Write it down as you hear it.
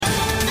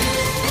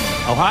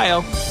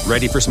Ohio,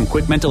 ready for some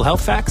quick mental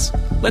health facts?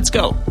 Let's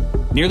go.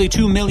 Nearly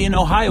 2 million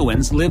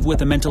Ohioans live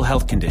with a mental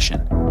health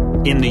condition.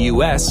 In the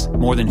U.S.,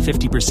 more than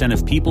 50%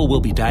 of people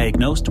will be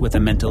diagnosed with a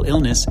mental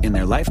illness in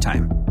their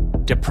lifetime.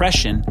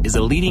 Depression is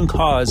a leading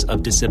cause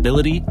of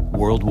disability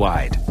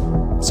worldwide.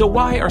 So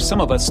why are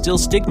some of us still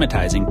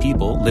stigmatizing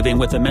people living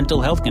with a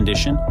mental health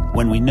condition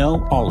when we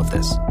know all of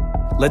this?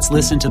 Let's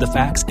listen to the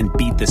facts and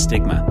beat the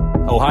stigma.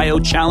 Ohio,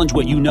 challenge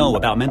what you know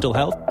about mental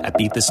health at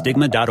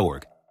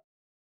beatthestigma.org.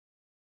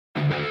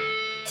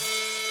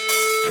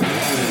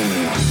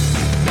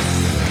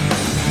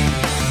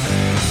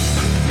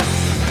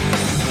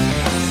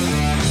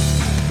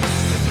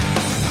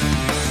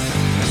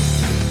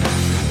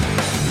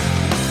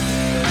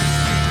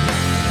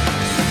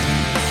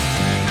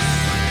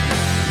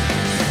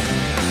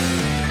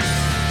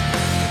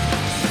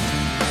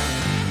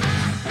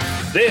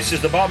 This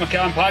is the Bob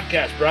McCown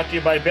Podcast, brought to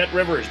you by Bet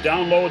Rivers.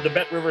 Download the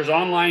Bet Rivers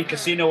online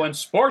casino and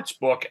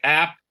sportsbook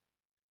app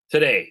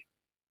today.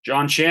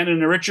 John Shannon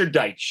and Richard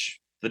Deitch,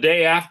 the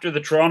day after the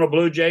Toronto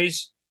Blue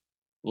Jays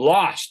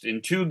lost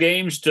in 2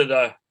 games to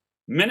the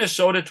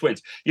Minnesota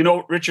Twins. You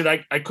know, Richard,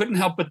 I couldn't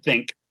help but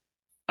think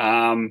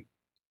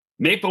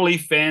Maple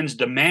Leaf fans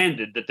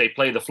demanded that they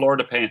play the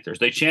Florida Panthers.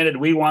 They chanted,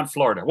 "We want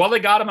Florida." Well, they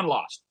got them and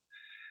lost.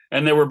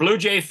 And there were Blue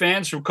Jay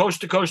fans from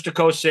coast to coast to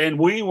coast saying,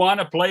 "We want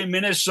to play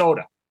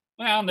Minnesota."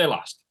 Well, they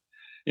lost.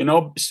 You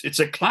know, it's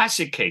a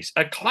classic case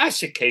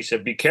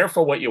of be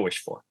careful what you wish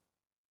for.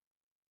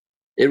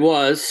 It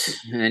was,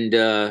 and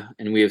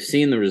we have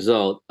seen the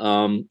result.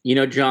 You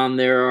know, John,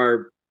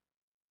 there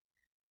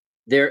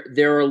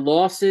are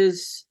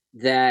losses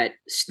that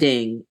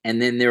sting,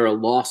 and then there are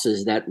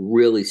losses that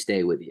really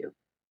stay with you.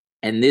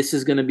 And this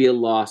is going to be a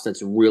loss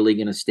that's really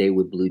going to stay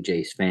with Blue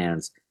Jays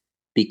fans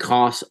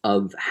because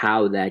of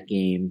how that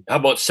game. How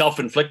about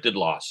self-inflicted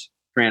loss?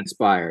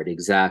 Transpired,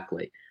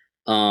 exactly.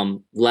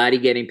 Vladdy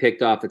getting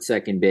picked off at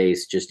second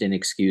base, just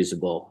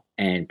inexcusable,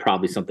 and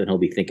probably something he'll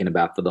be thinking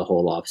about for the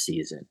whole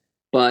offseason.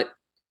 But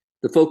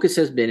the focus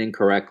has been,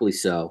 incorrectly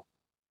so,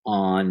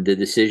 on the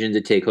decision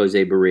to take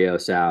Jose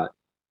Barrios out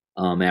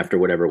after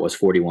whatever it was,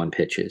 41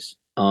 pitches.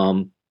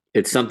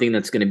 It's something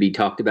that's going to be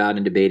talked about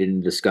and debated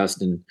and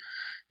discussed in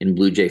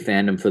Blue Jay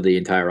fandom for the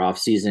entire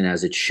offseason,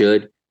 as it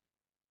should.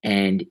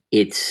 And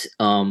it's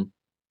a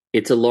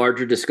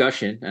larger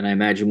discussion, and I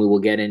imagine we will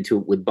get into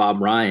it with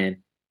Bob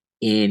Ryan.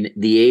 In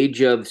the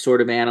age of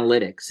sort of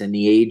analytics and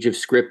the age of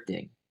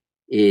scripting,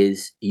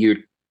 is you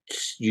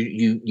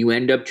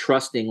end up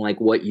trusting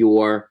like what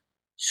your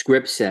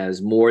script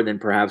says more than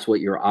perhaps what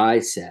your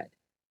eye said.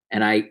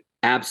 And I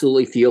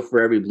absolutely feel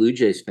for every Blue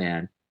Jays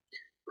fan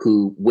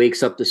who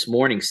wakes up this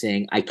morning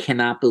saying, "I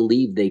cannot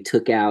believe they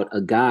took out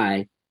a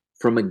guy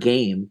from a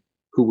game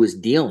who was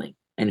dealing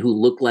and who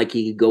looked like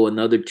he could go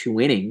another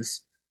 2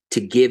 innings to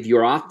give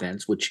your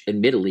offense, which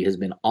admittedly has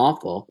been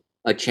awful,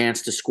 a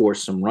chance to score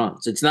some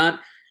runs." That's not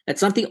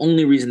the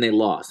only reason they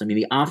lost. I mean,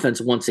 the offense,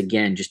 once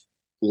again, just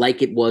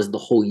like it was the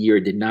whole year,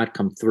 did not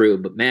come through.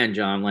 But man,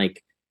 John,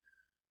 like,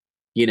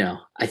 you know,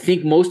 I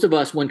think most of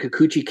us, when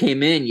Kikuchi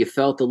came in, you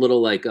felt a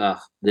little like,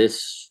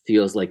 this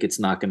feels like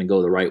it's not going to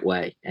go the right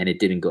way. And it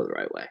didn't go the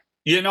right way.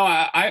 You know,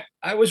 I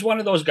was one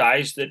of those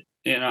guys that,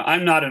 you know,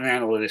 I'm not an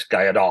analytics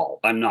guy at all.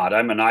 I'm not.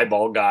 I'm an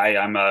eyeball guy.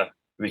 I'm a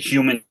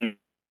human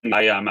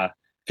guy.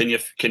 Can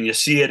you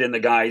see it in the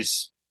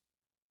guy's,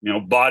 you know,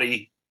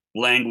 body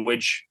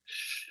language?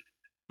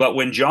 But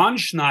when John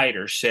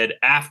Schneider said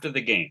after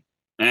the game,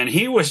 and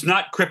he was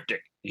not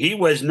cryptic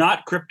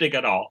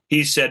at all.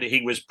 He said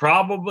he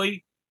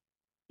probably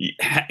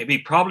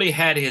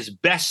had his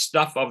best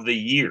stuff of the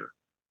year.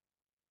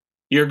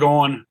 You're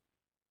going,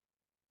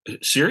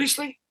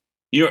 seriously?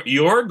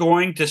 You're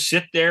going to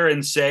sit there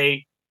and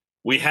say,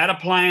 we had a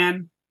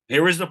plan.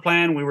 Here was the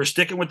plan. We were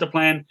sticking with the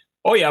plan.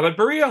 Oh yeah, but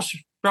Barrios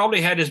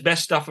probably had his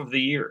best stuff of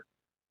the year.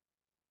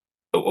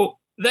 Oh,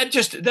 that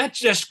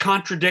just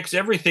contradicts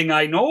everything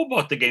I know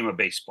about the game of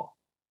baseball.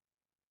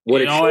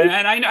 And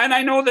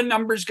I know the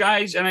numbers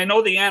guys, and I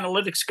know the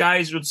analytics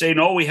guys would say,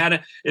 no,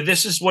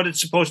 this is what it's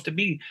supposed to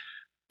be.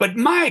 But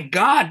my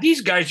God,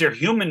 these guys are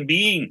human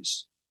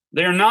beings.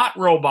 They're not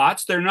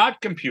robots. They're not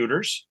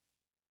computers.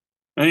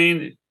 I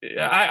mean,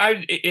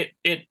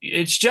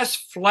 it's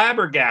just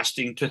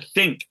flabbergasting to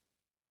think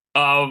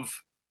of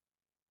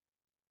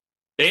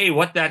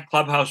what that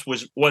clubhouse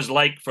was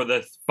like for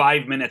the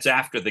 5 minutes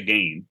after the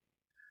game.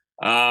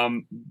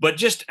 But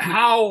just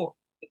how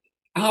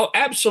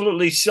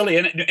absolutely silly.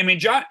 And I mean,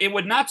 John, it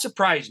would not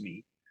surprise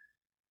me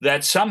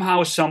that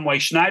somehow, some way,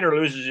 Schneider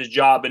loses his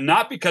job, and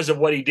not because of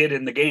what he did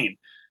in the game,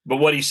 but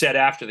what he said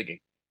after the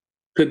game.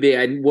 Could be.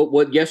 And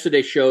what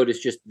yesterday showed is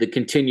just the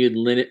continued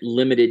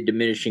limited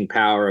diminishing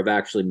power of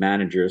actually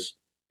managers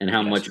and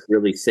how much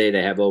really say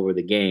they have over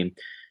the game.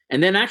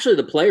 And then actually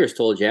the players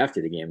told you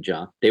after the game,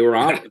 John, they were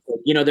on.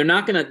 You know, they're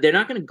not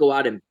gonna go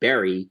out and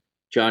bury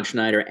John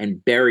Schneider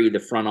and bury the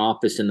front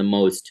office in the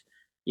most,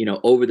 you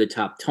know, over the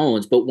top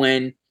tones. But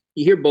when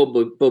you hear Bo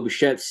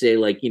Bichette say,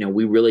 like, you know,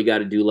 we really got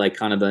to do like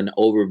kind of an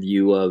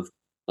overview of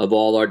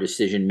all our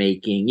decision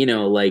making, you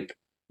know, like,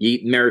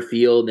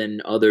 Merrifield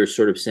and others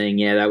sort of saying,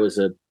 yeah, that was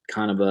a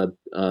kind of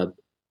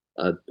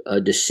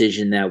a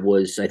decision that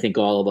was, I think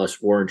all of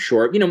us weren't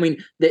sure. I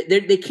mean,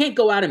 they can't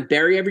go out and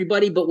bury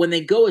everybody, but when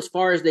they go as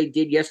far as they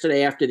did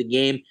yesterday after the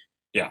game,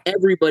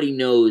 everybody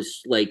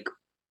knows like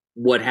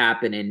what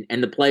happened,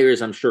 and the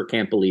players, I'm sure,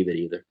 can't believe it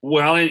either.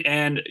 Well,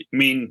 and I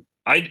mean,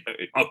 I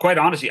quite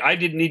honestly, I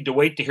didn't need to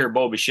wait to hear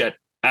Bo Bichette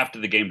after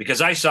the game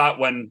because I saw it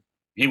when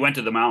he went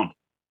to the mound.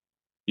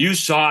 You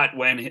saw it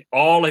when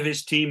all of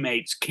his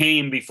teammates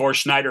came before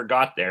Schneider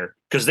got there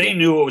because they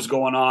knew what was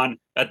going on.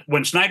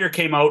 When Schneider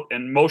came out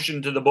and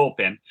motioned to the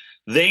bullpen,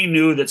 they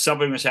knew that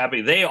something was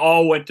happening. They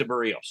all went to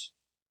Barrios.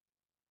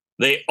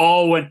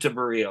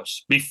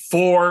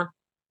 Before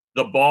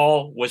the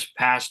ball was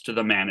passed to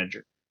the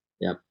manager.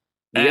 Yep.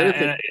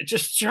 And it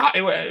just,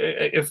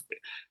 if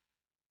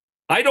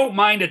I don't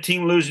mind a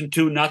team losing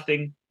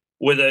 2-0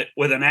 with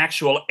an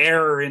actual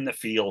error in the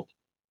field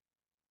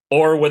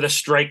or with a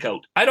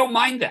strikeout. I don't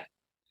mind that.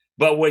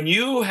 But when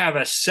you have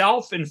a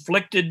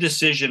self-inflicted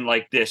decision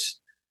like this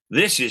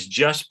is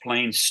just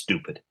plain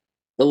stupid.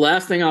 The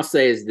last thing I'll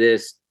say is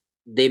this.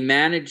 They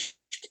managed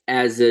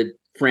as a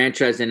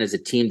franchise and as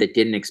a team that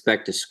didn't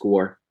expect to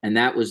score. And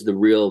that was the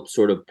real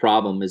sort of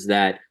problem, is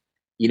that,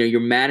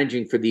 you're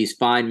managing for these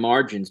fine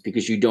margins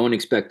because you don't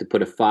expect to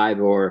put a 5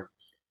 or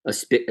a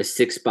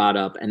 6 spot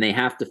up. And they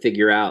have to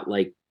figure out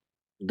like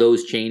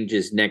those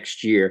changes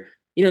next year.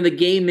 The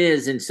game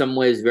is in some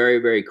ways very,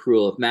 very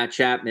cruel. If Matt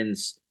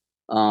Chapman's,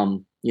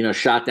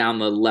 shot down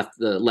the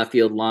left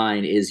field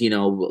line is,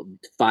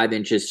 5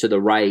 inches to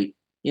the right,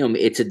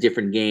 it's a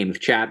different game. If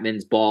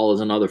Chapman's ball is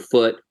another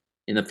foot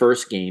in the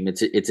first game,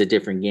 it's a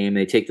different game.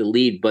 They take the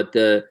lead, but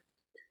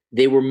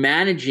they were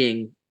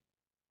managing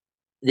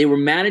the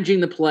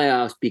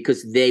playoffs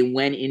because they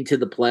went into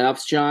the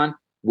playoffs, John,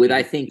 with,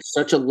 I think,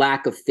 such a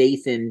lack of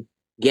faith in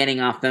getting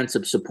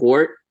offensive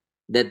support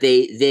that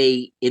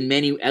they in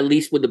many, at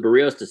least with the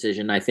Barrios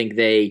decision, I think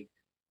they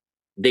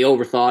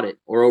overthought it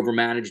or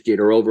overmanaged it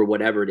or over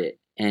whatever it is.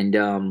 And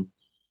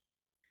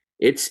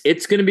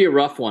it's going to be a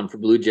rough one for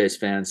Blue Jays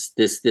fans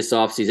this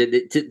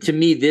offseason. To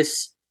me,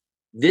 this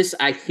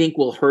I think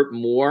will hurt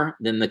more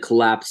than the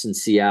collapse in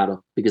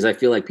Seattle, because I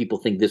feel like people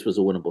think this was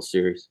a winnable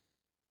series.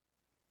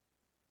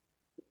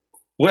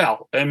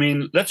 Well, I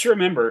mean, let's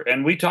remember,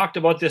 and we talked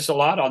about this a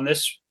lot on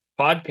this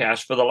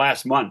podcast for the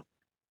last month,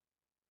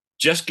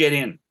 just get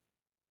in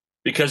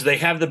because they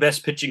have the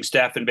best pitching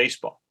staff in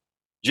baseball.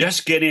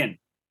 Just get in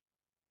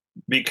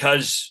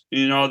because,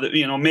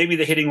 maybe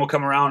the hitting will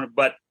come around,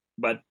 but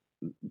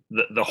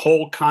the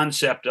whole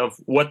concept of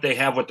what they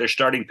have with their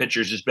starting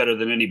pitchers is better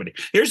than anybody.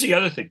 Here's the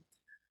other thing.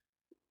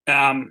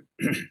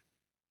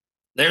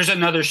 There's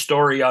another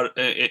story out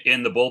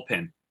in the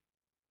bullpen.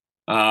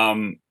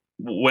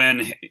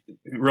 When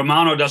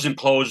Romano doesn't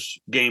close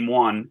game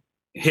 1,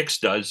 Hicks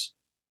does.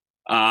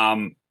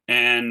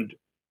 And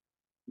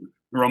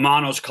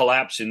Romano's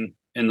collapse in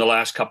the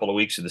last couple of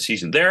weeks of the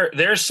season.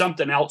 There's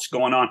something else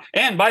going on.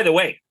 And by the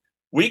way,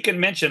 we can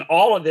mention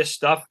all of this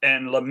stuff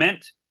and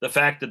lament the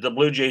fact that the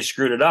Blue Jays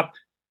screwed it up.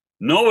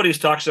 Nobody's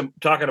talking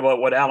about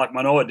what Alek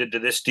Manoah did to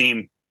this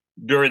team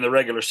during the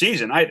regular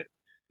season either.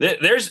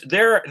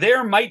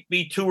 There might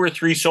be 2 or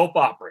 3 soap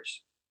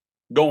operas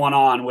going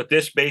on with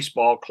this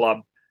baseball club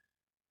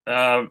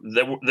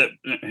that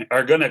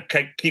are going to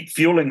keep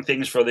fueling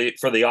things for the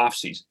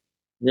offseason.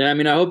 Yeah, I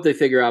mean, I hope they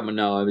figure out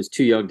Manoah. I was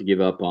too young to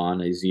give up on.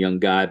 He's a young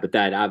guy, but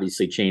that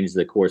obviously changed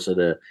the course of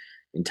the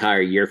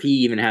entire year. If he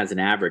even has an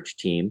average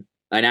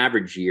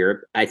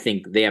year, I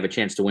think they have a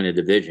chance to win a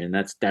division.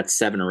 That's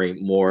 7 or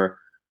 8 more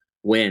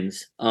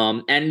wins.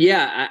 And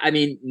yeah, I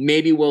mean,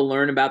 maybe we'll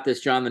learn about this,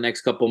 John, the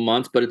next couple of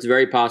months, but it's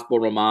very possible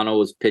Romano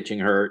was pitching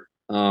hurt,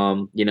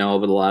 over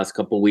the last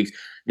couple of weeks.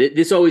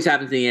 This always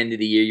happens at the end of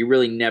the year. You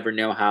really never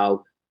know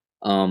how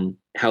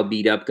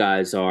beat up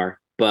guys are,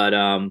 but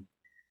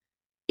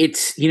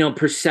it's,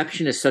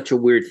 perception is such a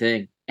weird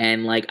thing.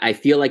 And like, I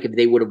feel like if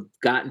they would have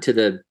gotten to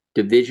the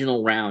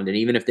divisional round, and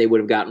even if they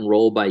would have gotten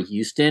rolled by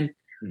Houston,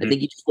 I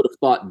think you just would have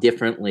thought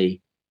differently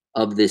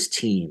of this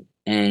team.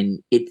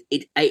 And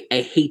I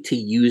hate to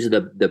use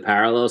the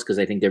parallels because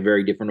I think they're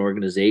very different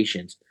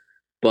organizations,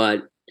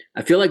 but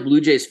I feel like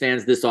Blue Jays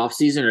fans this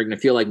offseason are going to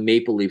feel like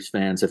Maple Leafs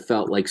fans have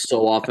felt like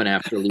so often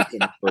after losing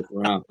the first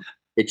round.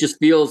 It just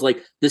feels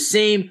like the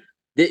same.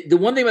 The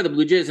one thing about the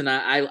Blue Jays, and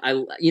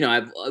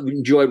I've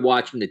enjoyed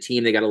watching the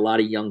team. They got a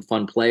lot of young,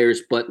 fun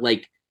players, but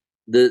like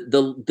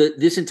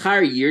this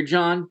entire year,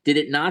 John, did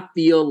it not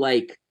feel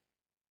like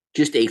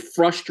just a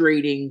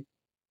frustrating,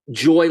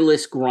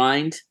 joyless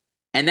grind?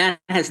 And that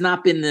has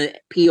not been the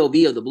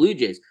POV of the Blue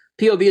Jays.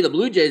 POV of the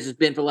Blue Jays has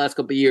been for the last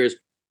couple of years,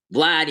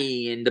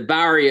 Vladdy and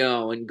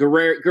DeBarrio and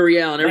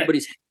Gurriel, and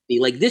everybody's happy.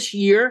 Like this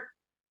year,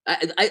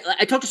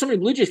 I talked to so many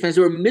Blue Jays fans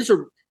who were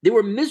miserable. They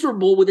were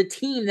miserable with a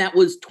team that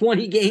was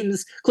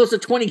close to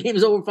 20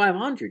 games over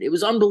 500. It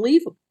was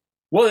unbunbelievable.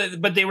 Well,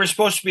 but they were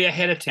supposed to be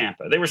ahead of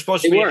Tampa. They were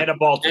supposed to be ahead of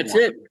Baltimore. That's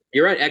it.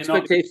 You're right.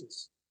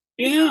 Expectations.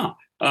 Yeah.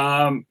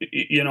 And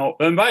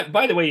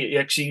by the way,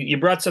 actually, you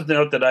brought something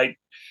out that I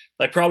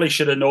probably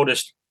should have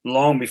noticed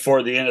long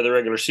before the end of the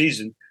regular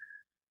season.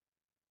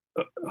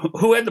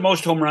 who had the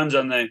most home runs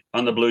on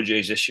the Blue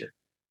Jays this year?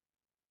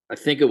 I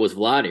think it was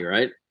Vladdy,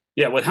 right?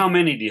 Yeah, with how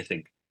many do you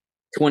think?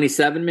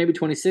 27, maybe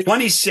 26?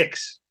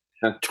 26.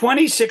 Huh.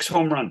 26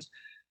 home runs.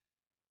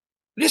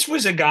 This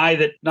was a guy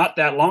that not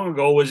that long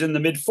ago was in the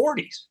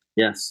mid-40s.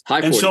 Yes,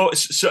 high 40s.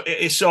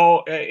 And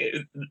so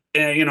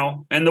you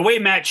know, and the way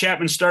Matt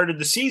Chapman started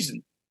the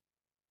season,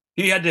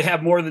 he had to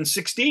have more than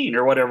 16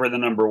 or whatever the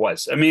number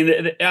was. I mean,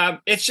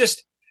 it's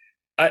just,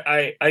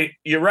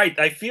 you're right.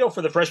 I feel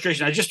for the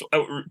frustration.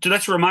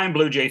 Let's remind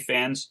Blue Jay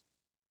fans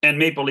and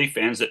Maple Leaf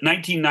fans that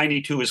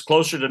 1992 is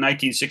closer to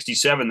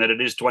 1967 than it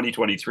is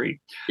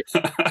 2023.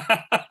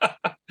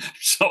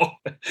 So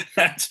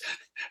that's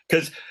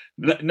because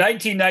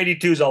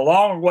 1992 is a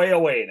long way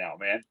away now,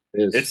 man.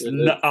 It's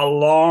a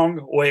long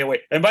way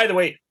away. And by the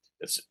way,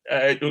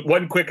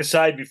 one quick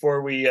aside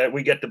before we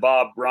get to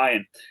Bob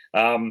Ryan.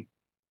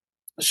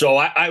 So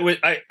I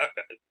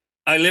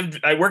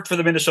worked for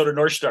the Minnesota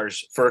North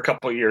Stars for a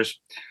couple of years,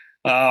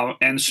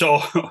 and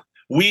so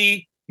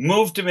we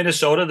moved to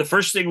Minnesota. The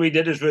first thing we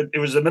did is it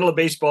was the middle of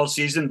baseball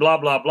season. Blah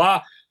blah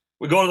blah.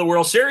 We go to the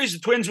World Series. The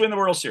Twins win the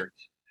World Series.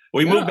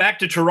 We move back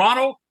to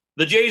Toronto.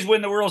 The Jays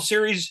win the World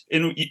Series.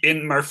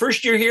 In our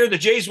first year here, the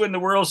Jays win the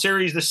World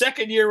Series. The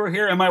second year we're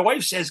here, and my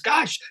wife says,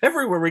 "Gosh,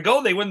 everywhere we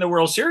go, they win the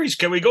World Series.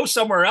 Can we go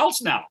somewhere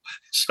else now?"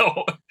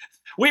 So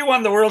we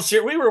won the World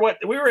Series. We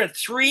were at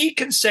 3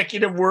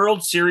 consecutive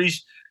World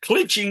Series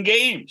clinching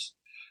games.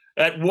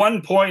 At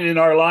one point in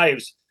our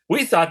lives,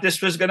 we thought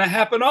this was going to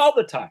happen all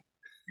the time.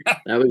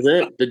 That was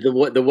it.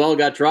 The well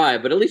got dry,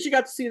 but at least you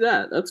got to see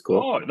that. That's cool.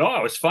 Oh no,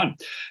 it was fun.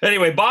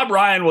 Anyway, Bob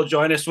Ryan will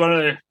join us.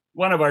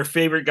 One of our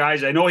favorite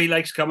guys. I know he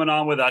likes coming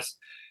on with us.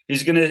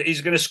 He's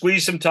gonna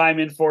squeeze some time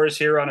in for us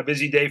here on a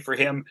busy day for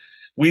him.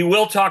 We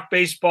will talk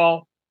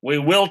baseball. We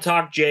will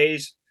talk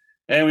Jays,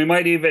 and we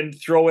might even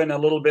throw in a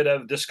little bit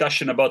of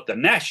discussion about the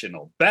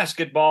National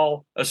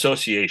Basketball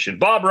Association.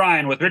 Bob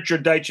Ryan with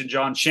Richard Deitch and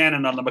John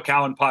Shannon on the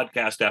McCowan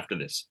Podcast after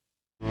this.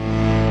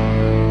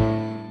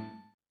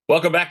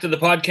 Welcome back to the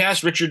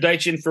podcast. Richard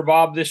Deitch in for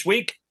Bob this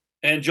week,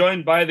 and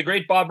joined by the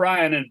great Bob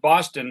Ryan in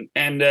Boston.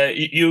 And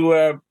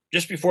you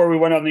just before we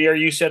went on the air,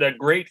 you said a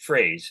great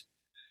phrase,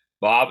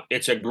 Bob.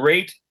 It's a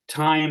great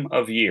time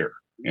of year.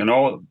 You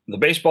know, the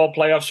baseball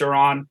playoffs are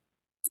on,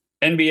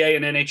 NBA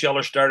and NHL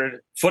are started,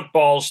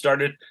 football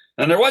started,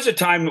 and there was a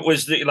time it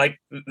was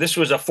this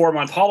was a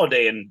 4-month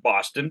holiday in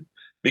Boston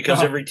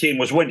because every team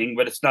was winning,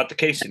 but it's not the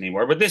case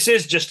anymore. But this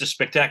is just a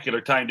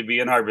spectacular time to be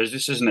in our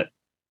business, isn't it?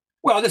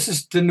 Well, this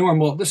is the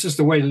normal. This is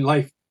the way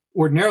life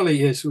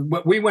ordinarily is.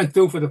 What we went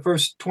through for the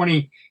first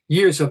 20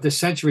 years of this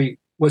century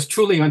was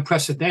truly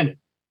unprecedented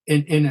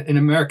in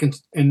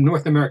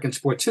North American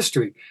sports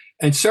history,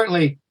 and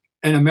certainly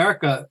in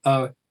America,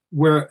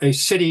 where a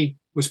city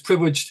was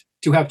privileged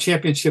to have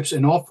championships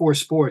in all 4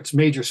 sports,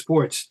 major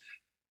sports,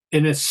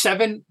 in a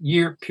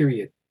 7-year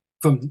period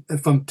from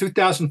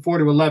 2004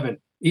 to 11.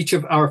 Each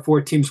of our 4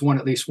 teams won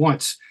at least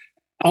once.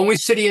 Only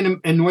city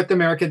in North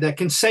America that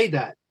can say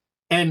that,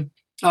 and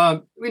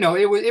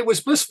it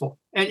was blissful.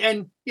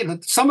 And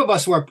some of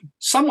us were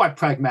somewhat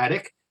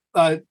pragmatic,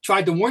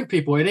 tried to warn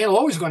people it ain't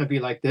always going to be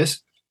like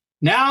this.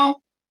 Now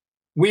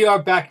we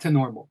are back to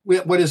normal.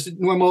 What is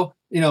normal?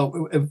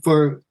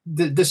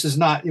 This is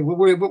not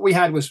what we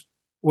had was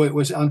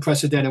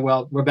unprecedented.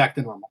 Well, we're back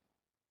to normal.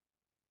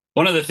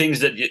 One of the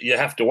things that you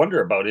have to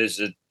wonder about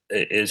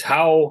is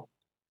how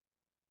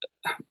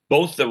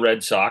both the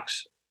Red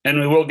Sox, and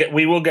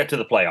we will get to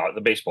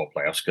the baseball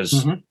playoffs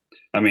because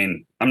I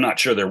mean, I'm not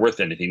sure they're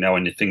worth anything now,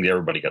 and you think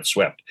everybody got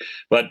swept.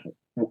 But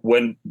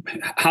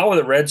how are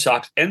the Red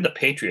Sox and the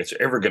Patriots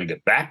ever going to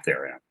get back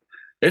there?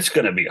 It's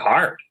going to be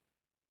hard.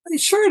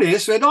 Sure it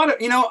is.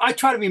 I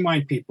try to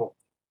remind people,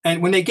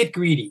 and when they get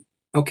greedy,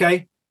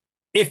 okay,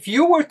 if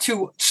you were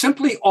to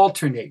simply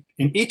alternate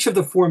in each of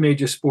the 4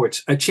 major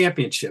sports a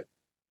championship,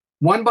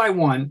 one by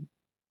one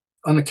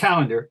on the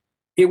calendar,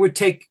 it would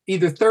take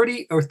either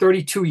 30 or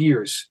 32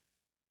 years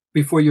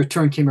before your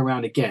turn came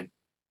around again.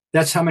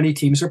 That's how many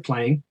teams are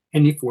playing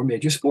in the 4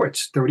 major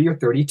sports, 30 or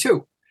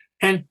 32.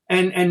 And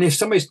if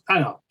somebody's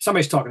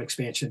talking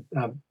expansion,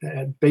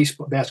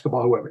 baseball,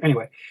 basketball, whoever.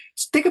 Anyway,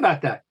 think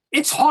about that.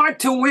 It's hard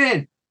to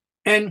win.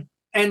 And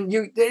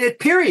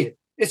period.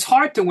 It's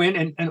hard to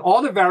win. And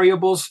all the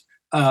variables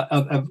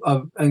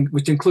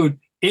which include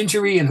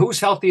injury and who's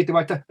healthy at the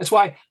right time. That's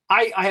why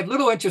I have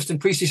little interest in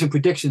preseason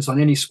predictions on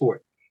any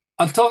sport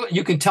until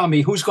you can tell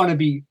me who's going to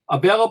be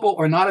available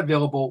or not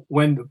available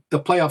when the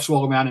playoffs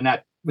roll around in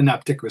that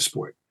particular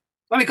sport.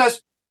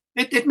 Because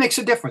it makes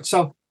a difference.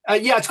 So,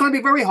 it's going to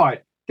be very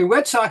hard. The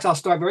Red Sox, I'll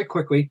start very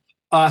quickly,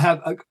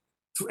 have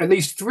at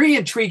least 3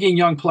 intriguing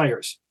young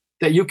players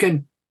that you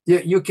can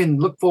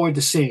look forward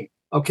to seeing.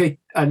 Okay,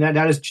 and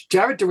that is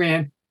Jared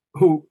Duran,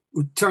 who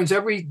turns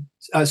every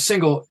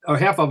single or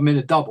half of them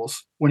into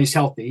doubles when he's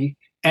healthy,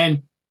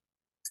 and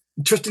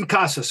Tristan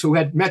Casas, who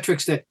had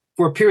metrics that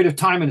for a period of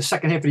time in the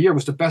second half of the year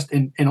was the best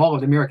in all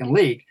of the American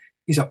League.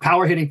 He's a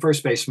power hitting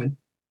first baseman,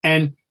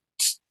 and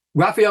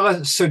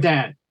Rafael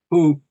Cerdan,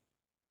 who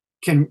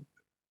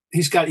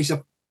he's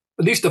a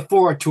at least a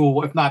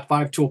 4-tool, if not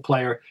 5-tool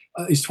player.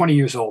 He's 20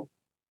 years old.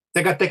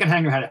 They can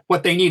hang their head.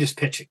 What they need is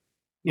pitching.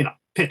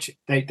 Pitching.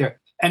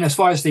 And as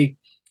far as the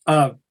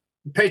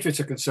Patriots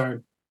are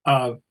concerned,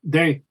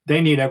 they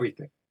need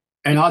everything.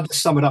 And I'll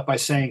just sum it up by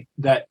saying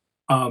that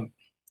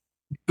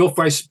Bill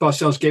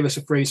Parcells gave us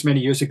a phrase many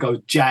years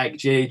ago, JAG,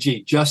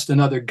 J-A-G, just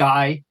another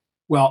guy.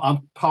 Well,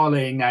 I'm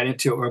parlaying that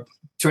into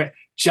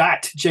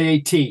JAT,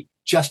 J-A-T,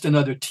 just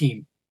another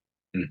team.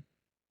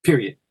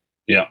 Period.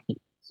 Yeah.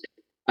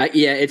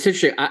 It's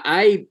interesting.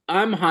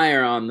 I'm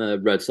higher on the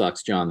Red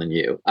Sox, John, than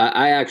you.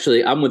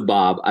 I'm with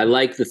Bob. I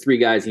like the three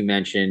guys he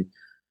mentioned.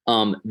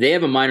 They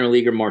have a minor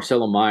leaguer,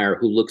 Marcelo Meyer,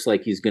 who looks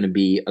like he's going to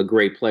be a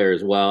great player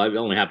as well. I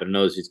only happen to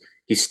know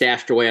he's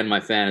stashed away on my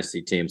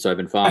fantasy team, so I've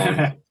been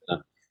following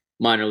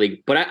minor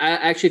league. But I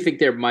actually think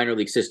their minor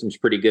league system's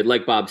pretty good.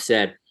 Like Bob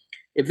said,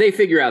 if they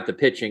figure out the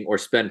pitching or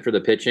spend for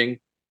the pitching,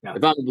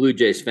 if I'm a Blue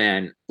Jays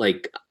fan,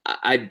 like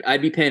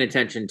I'd be paying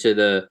attention to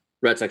the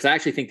Red Sox. I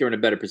actually think they're in a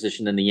better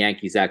position than the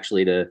Yankees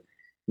actually to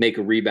make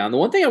a rebound. The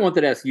one thing I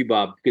wanted to ask you,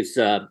 Bob, because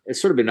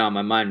it's sort of been on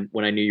my mind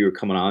when I knew you were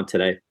coming on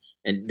today,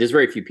 and there's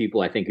very few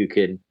people I think who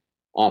can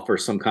offer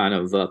some kind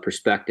of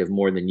perspective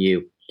more than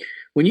you.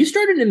 When you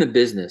started in the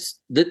business,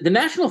 the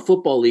National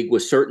Football League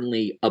was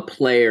certainly a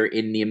player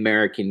in the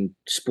American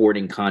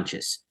sporting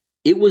conscious.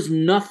 It was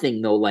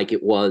nothing, though, like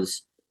it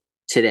was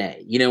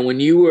today. When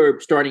you were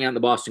starting out in the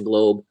Boston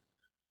Globe,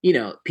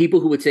 people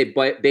who would say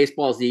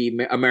baseball is the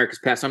America's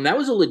pastime, that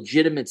was a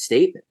legitimate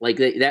statement. Like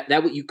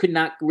that you could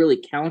not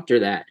really counter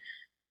that.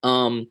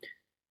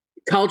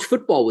 College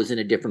football was in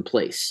a different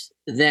place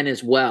then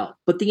as well.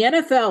 But the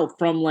NFL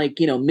from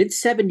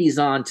mid-70s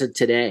on to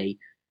today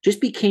just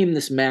became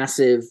this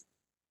massive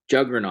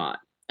juggernaut.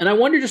 And I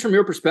wonder, just from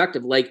your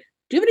perspective, do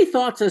you have any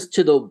thoughts as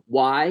to the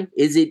why?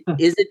 Is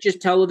it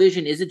just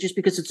television? Is it just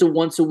because it's a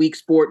once a week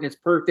sport and it's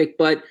perfect?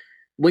 But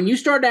when you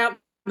start out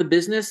the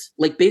business,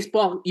 like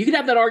baseball, you could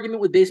have that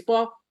argument with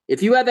baseball.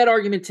 If you had that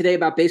argument today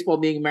about baseball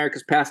being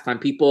America's pastime,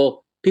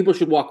 people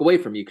should walk away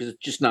from you because it's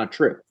just not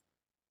true.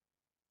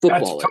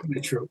 Football. That's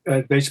totally true.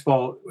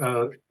 Baseball.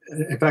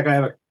 In fact, I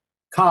have a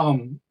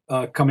column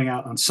coming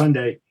out on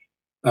Sunday,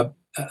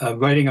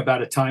 writing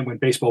about a time when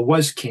baseball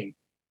was king,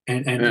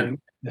 and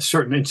a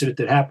certain incident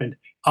that happened.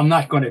 I'm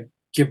not going to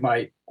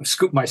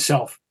scoop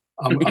myself,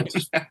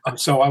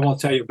 so I won't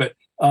tell you. But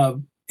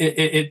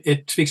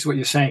it speaks to what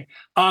you're saying.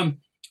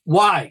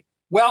 Why?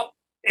 Well,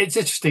 it's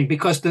interesting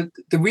because the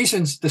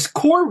reasons, the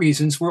core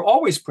reasons, were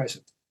always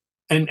present,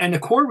 and the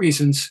core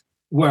reasons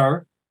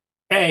were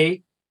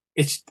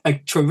it's a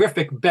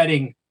terrific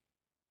betting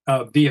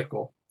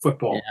vehicle,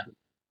 football.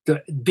 Yeah.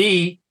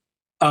 B,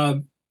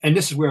 and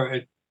this is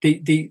where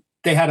they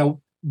had a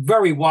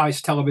very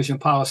wise television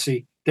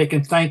policy. They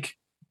can thank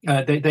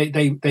you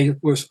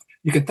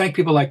can thank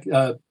people like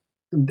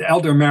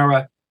Elder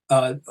Mara,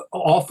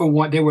 all for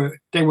one. They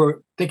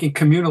were thinking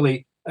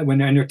communally when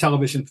they're in their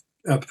television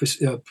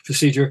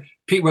procedure.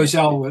 Pete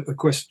Rozelle, of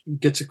course,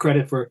 gets a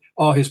credit for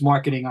all his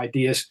marketing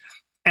ideas.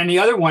 And the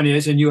other one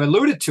is, and you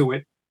alluded to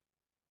it,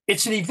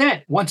 it's an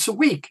event once a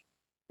week.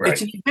 Right.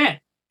 It's an event.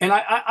 And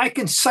I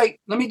can cite,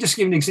 let me just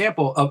give an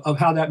example of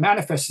how that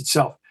manifests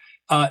itself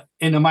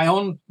in my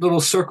own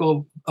little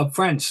circle of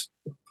friends.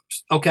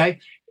 Okay.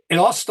 It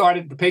all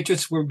started, the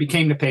Patriots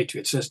became the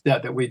Patriots.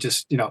 That we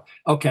just,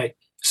 okay.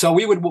 So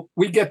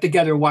we'd get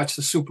together and watch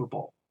the Super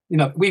Bowl.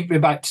 We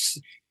about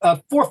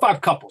 4 or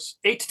 5 couples,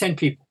 8 to 10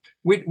 people.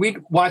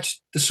 We'd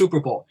watch the Super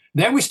Bowl.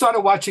 Then we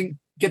started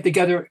get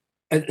together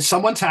at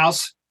someone's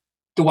house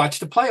to watch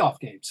the playoff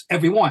games,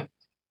 every one.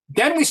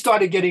 Then we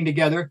started getting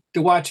together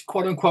to watch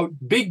quote unquote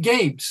big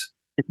games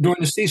during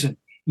the season.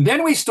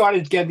 Then we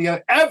started getting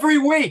together every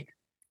week.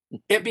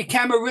 It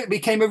became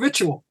a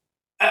ritual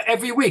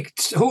every week.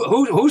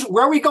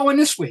 Where are we going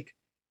this week?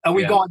 Are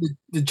we going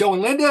to Joe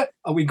and Linda?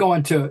 Are we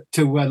going to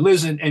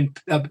Liz and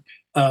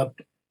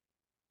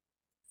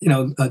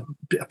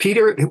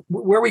Peter?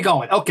 Where are we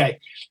going? Okay,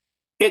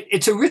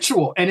 it's a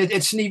ritual and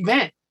it's an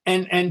event,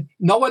 and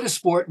no other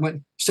sport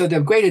went. So the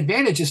great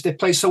advantage is they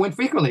play so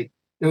infrequently.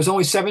 There was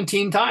only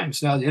 17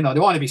 times. Now there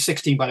want to be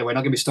 16, by the way.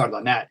 Don't get me started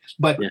on that.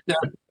 But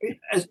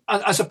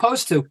as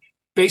opposed to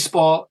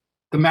baseball,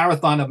 the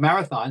marathon of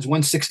marathons,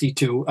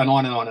 162, and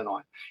on and on and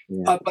on.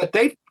 Yeah. But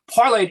they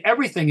parlayed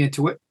everything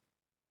into it,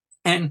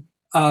 and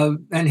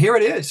here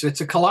it is.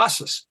 It's a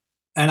colossus,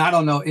 and I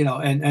don't know,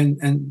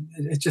 and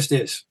it just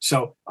is.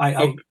 So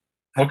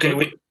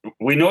okay.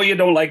 We know you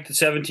don't like the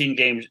 17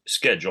 game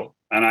schedule,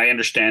 and I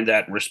understand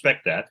that and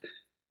respect that.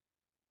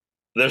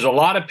 There's a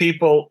lot of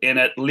people in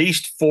at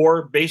least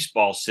 4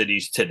 baseball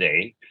cities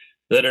today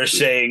that are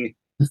saying,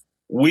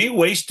 we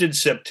wasted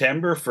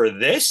September for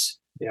this.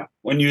 Yeah.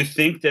 When you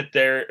think that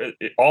they're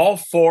all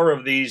 4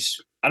 of these,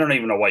 I don't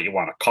even know what you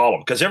want to call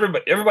them, because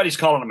everybody's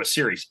calling them a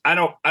series. I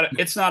don't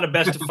it's not a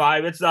best of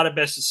 5. It's not a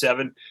best of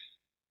 7.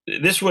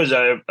 This was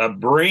a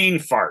brain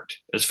fart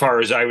as far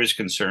as I was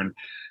concerned.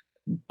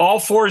 All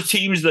 4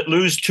 teams that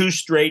lose 2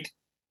 straight,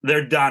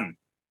 they're done.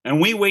 And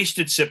we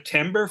wasted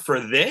September for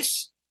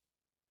this.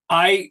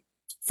 I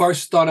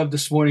first thought of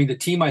this morning, the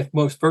team I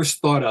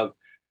first thought of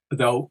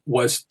though,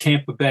 was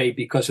Tampa Bay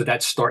because of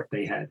that start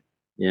they had.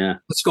 Yeah.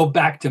 Let's go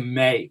back to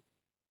May.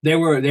 They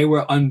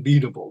were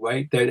unbeatable,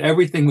 right? That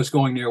everything was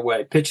going their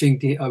way. Pitching,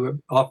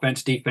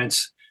 offense,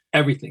 defense,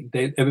 everything.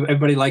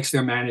 Everybody likes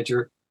their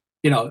manager.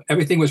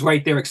 Everything was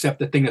right there except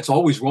the thing that's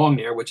always wrong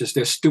there, which is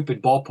their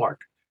stupid ballpark.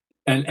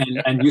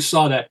 And you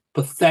saw that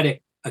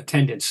pathetic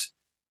attendance.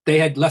 They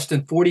had less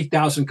than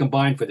 40,000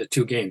 combined for the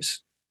two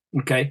games.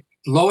 Okay,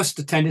 lowest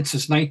attendance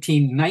since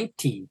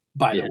 1919.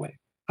 By the way,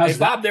 hey,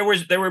 Bob, there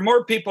were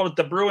more people at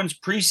the Bruins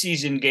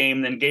preseason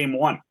game than Game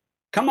 1.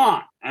 Come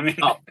on, I mean,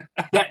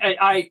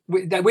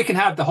 we can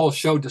have the whole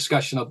show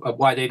discussion of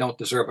why they don't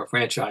deserve a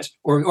franchise,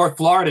 or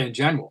Florida in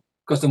general,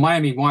 because the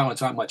Miami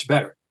Marlins aren't much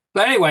better.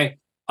 But anyway,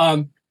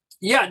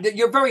 yeah,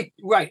 you're very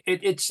right.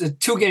 It's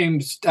 2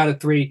 games out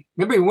of 3.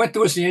 Remember, we went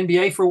through this in the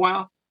NBA for a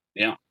while.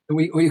 Yeah,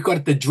 we called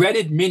it the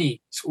dreaded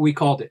mini. That's what we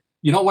called it.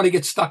 You don't want to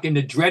get stuck in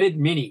the dreaded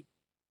mini,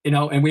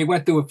 And we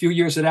went through a few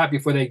years of that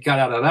before they got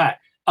out of that.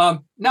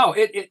 No,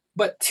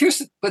 but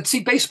see,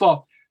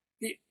 baseball.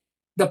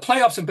 The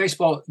playoffs in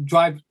baseball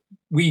drive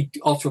we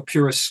ultra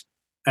purists,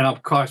 and I'm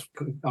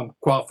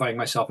qualifying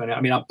myself, and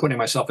I mean I'm putting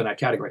myself in that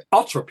category.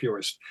 Ultra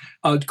purists,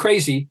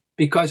 crazy,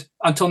 because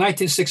until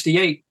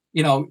 1968,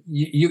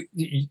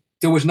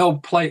 there was no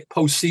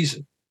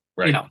postseason.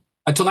 Right.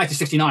 Until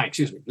 1969,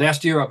 excuse me.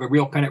 Last year of a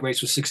real pennant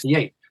race was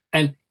 68,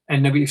 and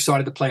then we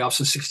started the playoffs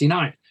in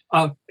 69.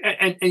 And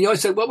you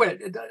always said, well, wait,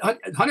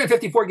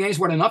 154 games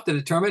weren't enough to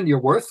determine your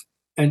worth,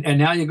 and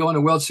now you go in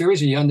a World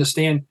Series and you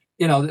understand.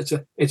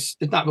 It's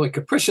not really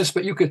capricious,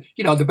 but you could,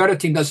 the better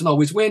team doesn't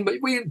always win. But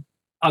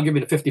I'll give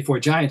you the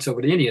 54 Giants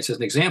over the Indians as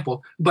an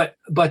example. But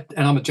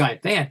and I'm a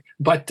Giant fan.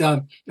 But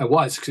I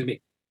was, excuse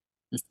me.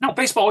 No,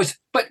 baseball is.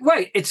 But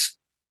right, it's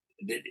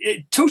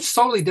two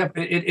totally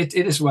different. It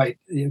is right.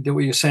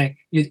 What you're saying.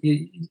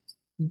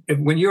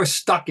 When you're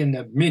stuck in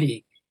the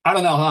mini, I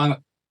don't know how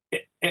long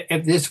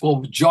if this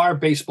will jar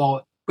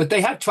baseball. But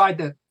they have tried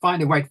to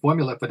find the right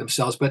formula for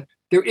themselves. But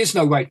there is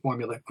no right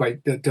formula, right,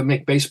 to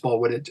make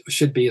baseball what it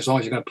should be as long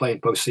as you're going to play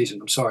in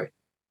postseason. I'm sorry.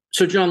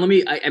 So, John,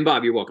 and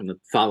Bob, you're welcome to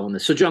follow on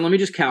this. So, John, let me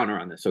just counter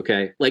on this,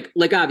 okay? Like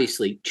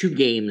obviously, 2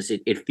 games,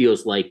 it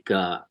feels like,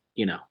 a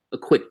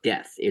quick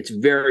death. It's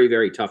very,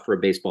 very tough for a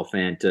baseball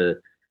fan to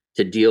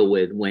deal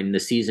with when the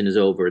season is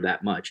over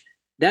that much.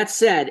 That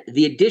said,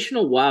 the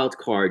additional wild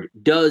card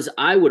does,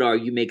 I would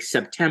argue, make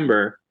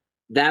September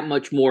that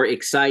much more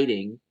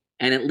exciting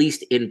and at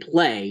least in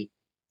play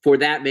for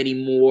that many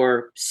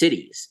more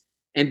cities.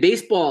 And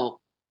baseball,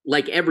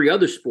 like every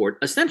other sport,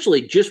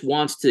 essentially just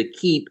wants to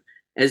keep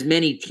as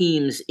many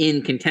teams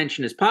in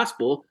contention as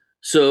possible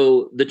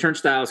so the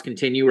turnstiles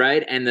continue,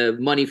 right? And the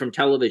money from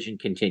television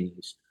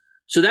continues.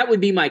 So that would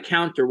be my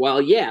counter.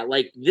 Well, yeah,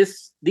 like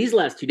these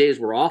last 2 days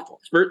were awful.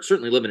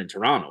 Certainly living in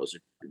Toronto was a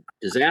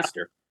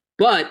disaster.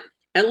 But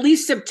at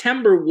least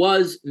September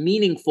was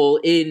meaningful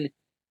in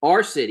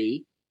our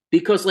city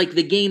because like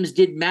the games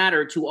did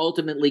matter to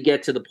ultimately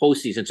get to the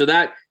postseason. So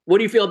what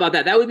do you feel about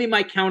that? That would be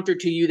my counter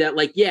to you that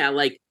like, yeah,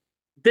 like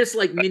this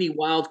like mini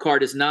wild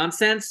card is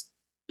nonsense,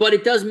 but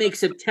it does make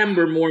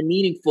September more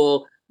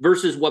meaningful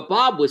versus what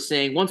Bob was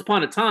saying. Once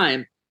upon a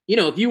time,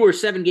 if you were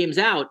 7 games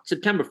out,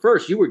 September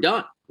 1st, you were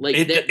done. Like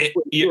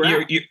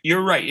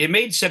you're right. It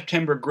made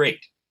September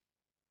great,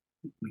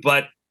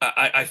 but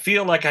I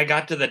feel like I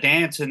got to the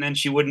dance and then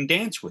she wouldn't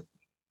dance with me.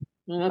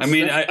 Well, I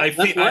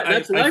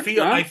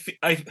feel.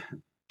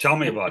 Tell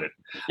me about it.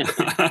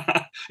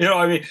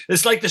 I mean,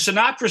 it's like the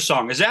Sinatra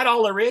song. Is that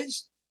all there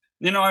is?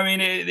 I mean,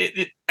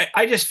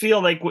 I just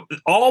feel like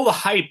all the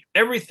hype,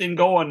 everything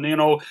going,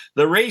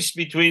 the race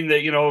between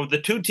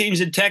the 2 teams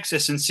in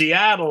Texas and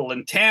Seattle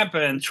and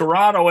Tampa and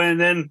Toronto, and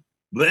then,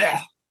 bleh.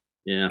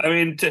 Yeah. I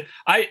mean,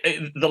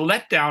 the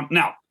letdown.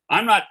 Now,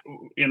 I'm not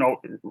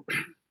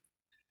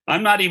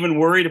even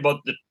worried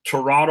about the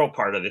Toronto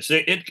part of this.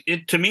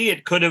 To me,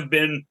 it could have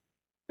been.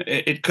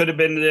 It could have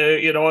been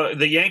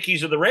the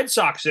Yankees or the Red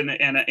Sox in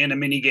a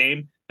mini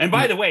game. And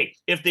by the way,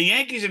 if the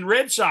Yankees and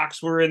Red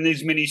Sox were in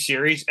these mini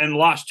series and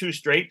lost 2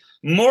 straight,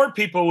 more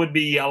people would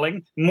be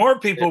yelling, more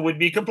people would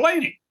be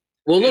complaining.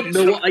 Well, look,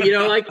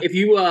 like if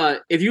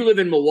you live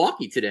in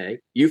Milwaukee today,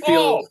 you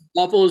feel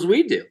awful as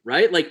we do,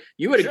 right? Like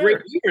you had a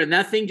great year and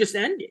that thing just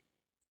ended.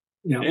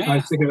 I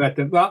was thinking about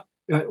that.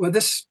 Well,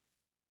 this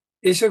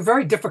is a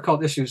very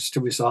difficult issues to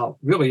resolve,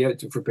 really,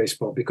 for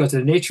baseball because of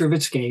the nature of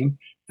its game.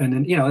 And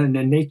then, and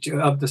the nature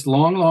of this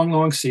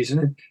long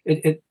season,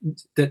 it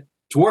that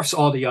dwarfs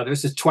all the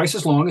others. It's twice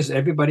as long as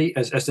everybody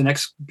as the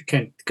next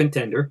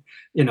contender.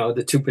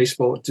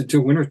 The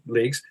two winter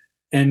leagues,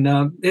 and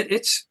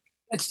it's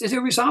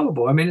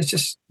irresolvable. I mean, it's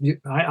just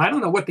I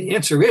don't know what the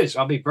answer is.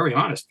 I'll be very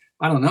honest.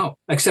 I don't know,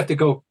 except to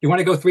go. You want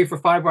to go 3 for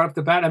 5 right off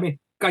the bat? I mean,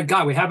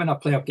 God, we have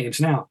enough playoff games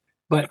now.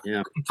 But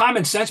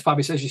common sense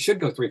probably says you should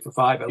go 3 for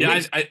 5. I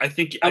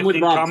think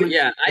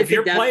if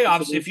your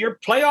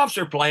playoffs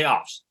are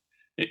playoffs.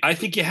 I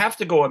think you have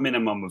to go a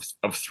minimum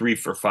of 3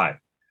 for 5.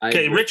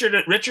 Okay,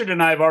 Richard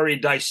and I have already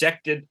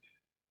dissected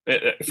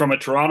from a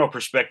Toronto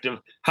perspective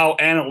how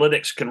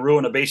analytics can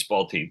ruin a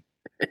baseball team.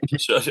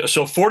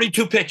 So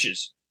 42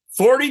 pitches,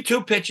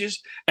 42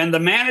 pitches, and the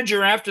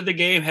manager after the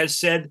game has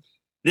said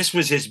this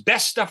was his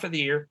best stuff of the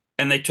year,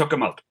 and they took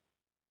him out.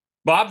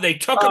 Bob, they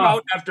took him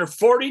out after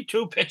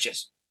 42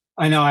 pitches.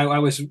 I know. I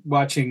was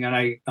watching, and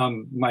I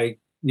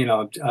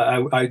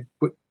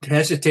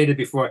hesitated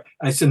before.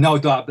 I said, "No,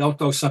 Bob, don't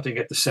throw something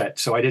at the set."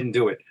 So I didn't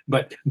do it.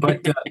 But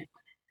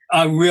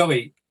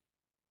really,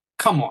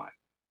 come on,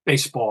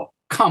 baseball,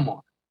 come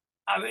on.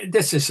 I mean,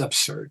 this is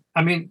absurd.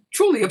 I mean,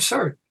 truly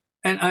absurd.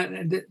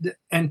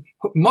 And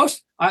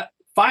most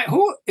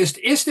who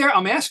is there?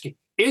 I'm asking: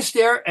 is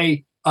there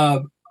a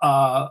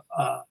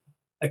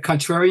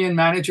contrarian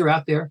manager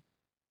out there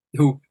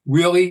who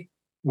really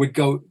would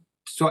go?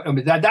 So I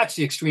mean, that's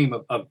the extreme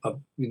of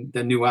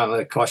the new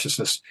analytic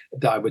cautiousness,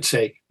 I would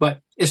say. But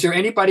is there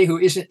anybody who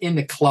isn't in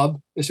the club?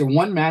 Is there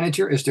one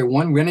manager? Is there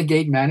one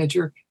renegade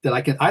manager that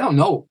I can? I don't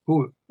know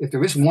who. If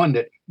there is one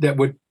that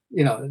would,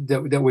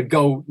 that would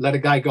go let a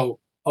guy go.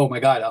 Oh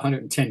my God,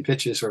 110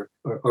 pitches or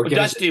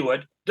Dusty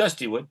would.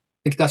 Dusty would. I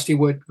think Dusty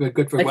would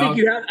good for.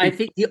 I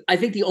think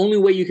the only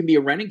way you can be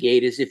a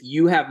renegade is if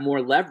you have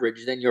more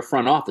leverage than your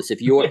front office.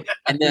 If you're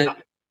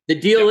the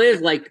deal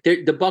is like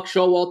the Buck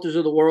Showalters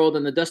of the world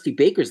and the Dusty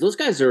Bakers, those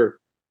guys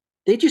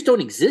they just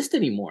don't exist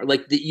anymore.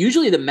 Like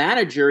usually the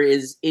manager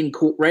is in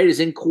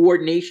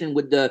coordination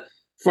with the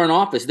front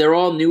office. They're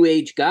all new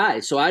age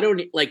guys. So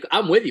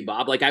I'm with you,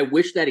 Bob. Like I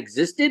wish that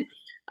existed.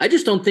 I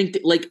just don't think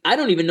that, I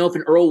don't even know if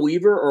an Earl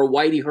Weaver or a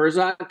Whitey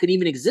Herzog could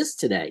even exist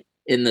today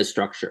in the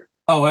structure.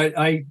 Oh,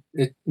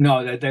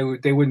 no, that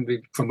they wouldn't be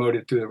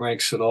promoted through the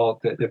ranks at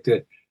all.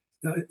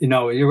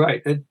 You're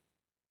right.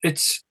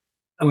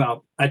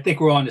 Well, I think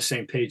we're on the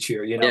same page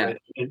here. Yeah.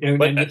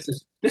 And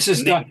this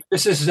is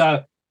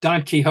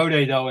Don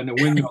Quixote though in the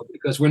windmill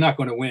because we're not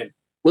going to win.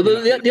 Well,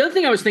 the other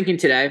thing I was thinking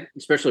today,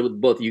 especially with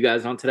both of you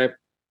guys on today,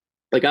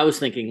 I was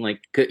thinking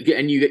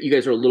and you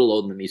guys are a little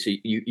older than me, so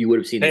you would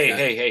have seen.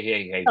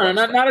 Hey. No,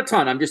 not a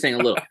ton. I'm just saying a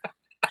little.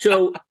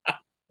 So,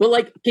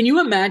 but can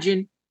you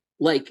imagine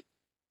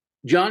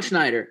John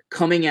Schneider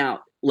coming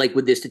out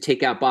with this to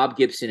take out Bob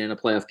Gibson in a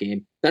playoff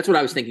game? That's what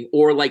I was thinking.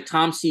 Or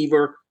Tom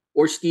Seaver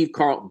or Steve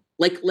Carlton,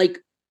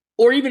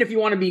 or even if you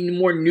want to be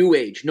more new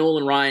age,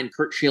 Nolan Ryan,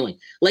 Kurt Schilling,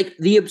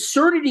 the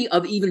absurdity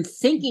of even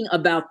thinking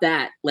about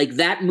that,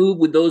 that move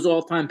with those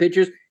all-time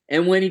pitchers.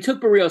 And when he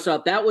took Barrios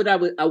out,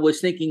 I was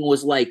thinking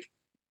was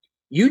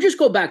you just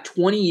go back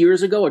 20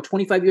 years ago or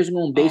 25 years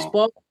ago in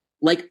baseball,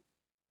 a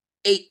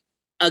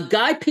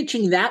guy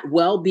pitching that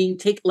well being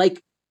taken,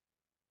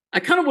 I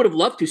kind of would have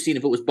loved to have seen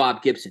if it was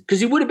Bob Gibson, because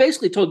he would have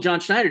basically told John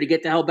Schneider to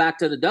get the hell back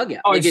to the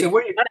dugout. Oh, so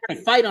what do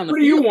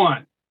you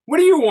want? What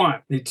do you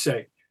want? He'd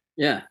say.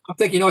 Yeah. I'm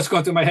thinking, what's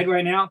going through my head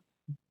right now?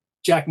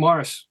 Jack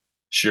Morris.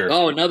 Sure.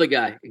 Oh, another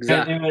guy.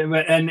 Exactly. And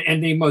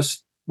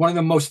one of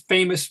the most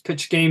famous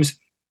pitch games,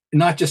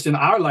 not just in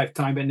our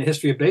lifetime, but in the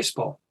history of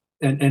baseball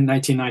in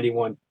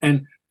 1991.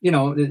 And,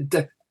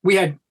 we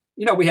had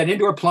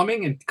indoor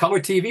plumbing and color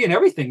TV and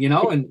everything,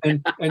 and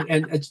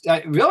it's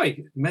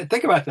really,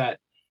 think about that.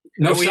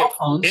 No cell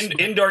phones.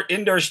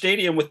 Indoor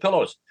stadium with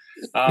pillows.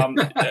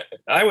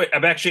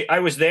 I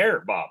was there,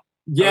 Bob.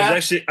 Yeah.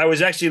 I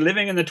was actually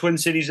living in the Twin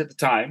Cities at the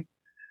time.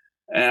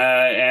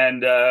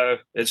 And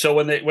so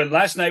when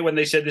last night, when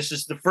they said this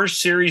is the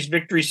first series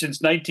victory since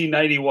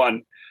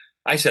 1991,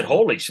 I said,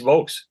 holy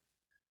smokes,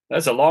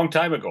 that's a long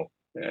time ago.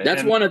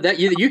 That's one of that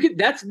you could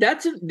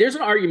there's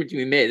an argument to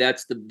be made.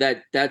 That's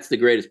the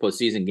greatest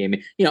postseason game.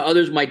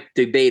 Others might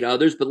debate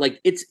others, but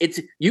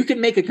it's you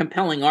can make a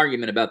compelling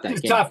argument about that.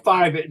 It's game. Top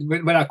five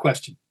without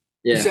question.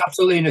 Yeah. It's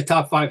absolutely in the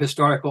top five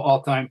historical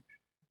all-time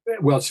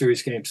World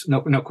Series games.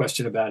 No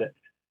question about it.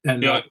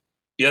 And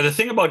the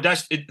thing about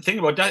Dusty,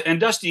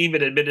 and Dusty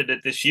even admitted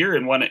it this year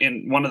in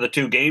one of the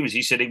two games.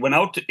 He said he went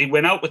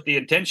out with the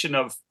intention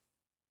of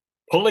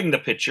pulling the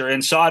pitcher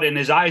and saw it in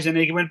his eyes, and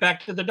he went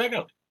back to the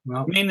dugout.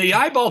 Well, I mean, the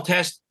eyeball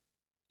test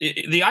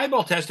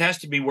has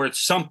to be worth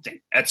something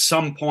at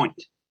some point.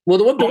 Well,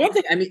 the one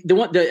thing, I didn't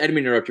mean to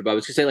interrupt you, but I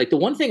was going to say, the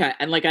one thing I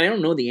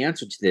don't know the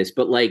answer to this,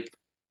 but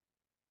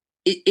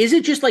is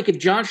it just if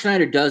John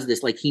Schneider does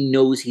this, he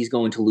knows he's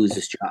going to lose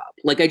his job?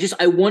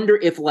 I wonder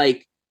if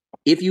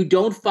you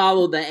don't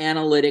follow the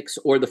analytics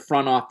or the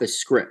front office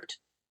script,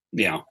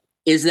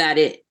 is that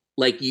it?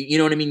 You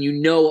know what I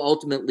mean?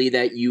 Ultimately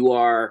that you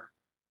are,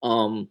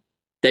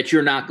 that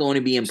you're not going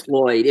to be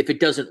employed if it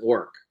doesn't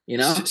work.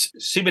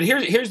 See, but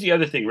here's the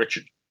other thing,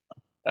 Richard.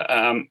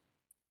 The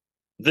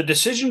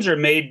decisions are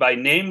made by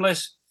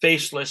nameless,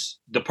 faceless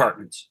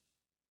departments.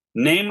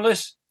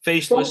 Nameless,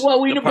 faceless. Well,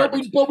 we know the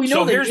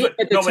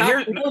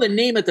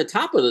name at the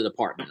top of the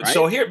department, right?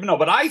 So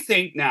but I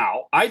think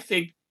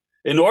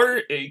in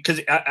order,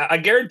 because I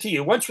guarantee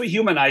you, once we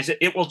humanize it,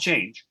 it will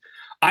change.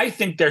 I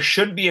think there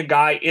should be a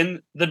guy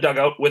in the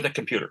dugout with a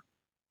computer.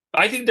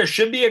 I think there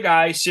should be a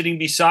guy sitting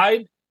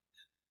beside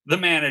the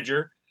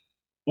manager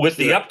with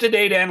the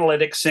up-to-date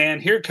analytics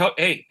saying,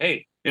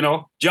 hey,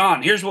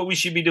 John, here's what we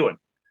should be doing.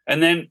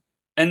 And then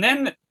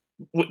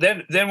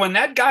when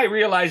that guy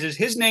realizes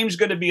his name's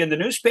going to be in the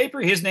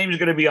newspaper, his name's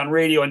going to be on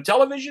radio and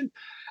television,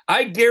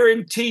 I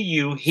guarantee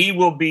you he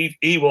will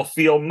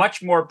feel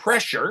much more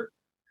pressure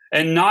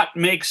and not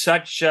make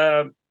such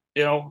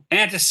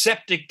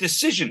antiseptic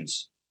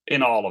decisions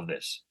in all of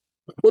this.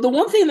 Well, the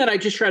one thing that I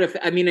just try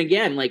to, I mean,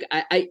 again, like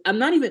I'm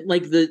not even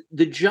like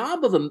the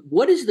job of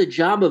what is the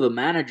job of a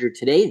manager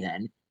today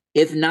then,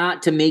 if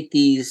not to make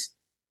these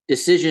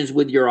decisions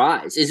with your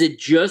eyes? Is it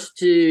just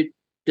to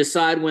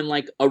decide when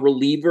like a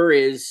reliever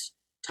is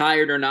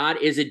tired or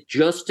not? Is it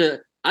just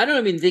I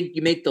don't even think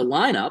you make the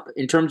lineup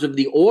in terms of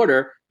the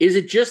order. Is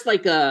it just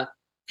like a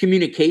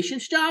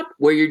communications job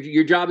where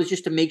your job is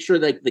just to make sure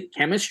like the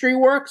chemistry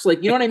works?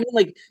 Like, you know what I mean?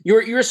 Like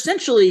you're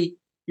essentially,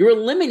 you're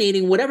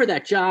eliminating whatever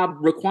that job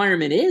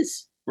requirement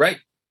is. Right.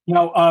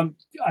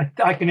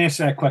 I can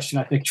answer that question,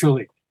 I think,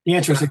 truly. The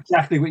answer is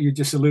exactly what you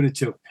just alluded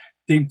to.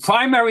 The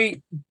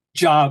primary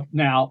job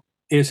now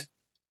is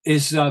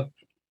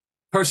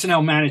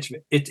personnel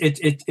management.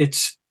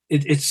 It's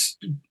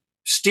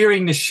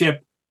steering the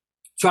ship,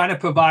 trying to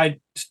provide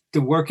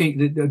the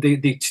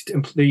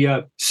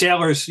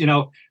sailors,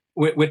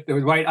 with the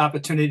right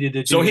opportunity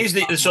to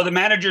do. So the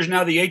manager's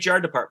now the HR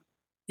department.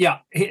 Yeah,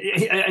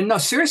 no,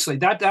 seriously,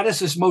 that is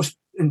his most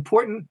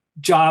important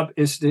job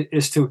is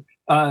to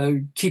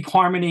keep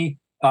harmony,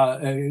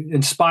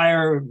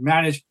 inspire,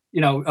 manage,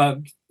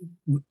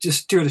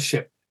 just steer the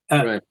ship.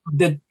 Right.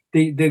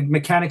 The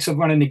mechanics of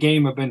running the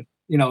game have been,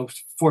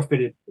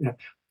 forfeited.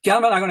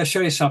 Gentlemen, I'm going to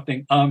show you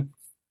something.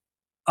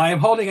 I am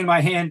holding in my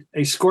hand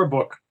a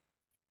scorebook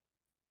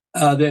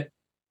and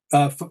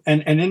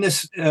in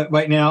this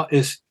right now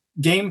is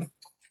Game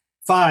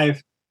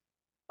 5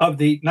 of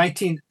the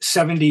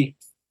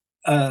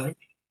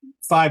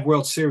 1975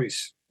 World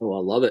Series. Oh,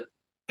 I love it.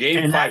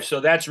 Game 5. So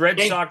that's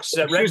Red Sox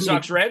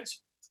Reds.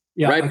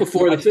 Yeah, right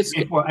before the fifth.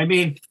 I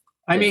mean,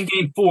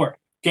 Game 4.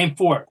 Game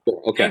 4.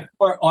 Okay. Game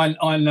 4 on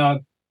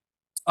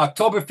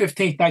October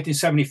 15th,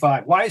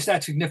 1975. Why is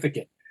that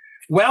significant?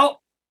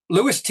 Well,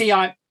 Louis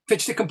Tiant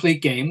pitched a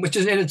complete game, which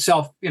is in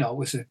itself,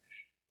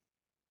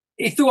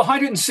 he threw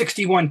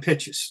 161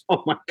 pitches.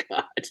 Oh my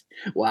God!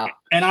 Wow!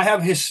 And I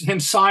have him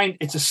signed.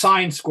 It's a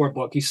signed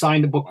scorebook. He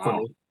signed the book for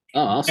me.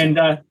 Oh, awesome!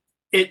 And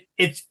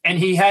and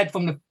he had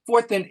from the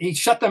fourth inning. He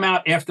shut them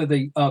out after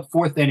the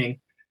fourth inning.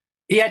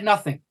 He had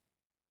nothing.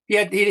 He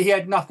had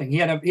nothing. He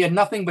had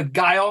nothing but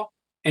guile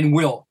and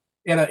will.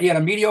 He had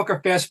a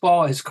mediocre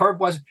fastball. His curve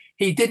was.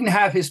 He didn't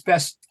have his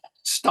best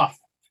stuff,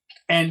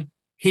 and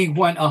he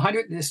won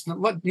 100.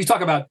 You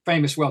talk about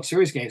famous World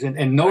Series games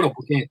and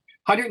notable games.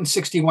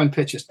 161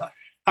 pitches.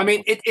 I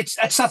mean,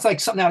 that sounds like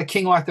something out of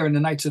King Arthur and the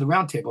Knights of the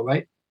Round Table,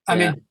 right? I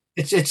mean,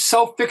 it's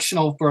so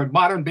fictional for a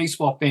modern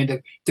baseball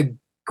fan to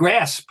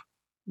grasp,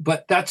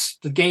 but that's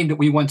the game that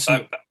we once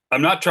knew.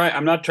 I'm not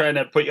trying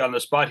to put you on the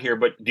spot here,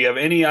 but do you have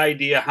any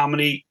idea how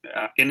many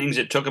innings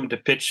it took him to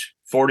pitch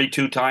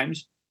 42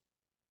 times?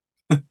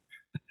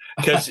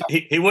 Because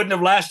he wouldn't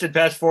have lasted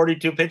past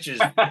 42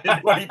 pitches in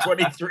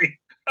 2023.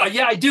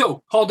 Yeah, I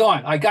do. Hold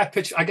on. I got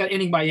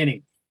inning by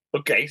inning.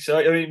 Okay, so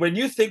I mean, when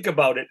you think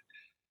about it,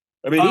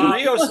 I mean,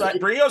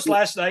 Rios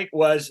last night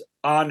was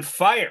on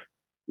fire.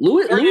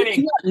 Third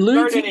inning.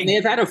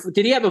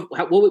 Did he have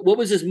what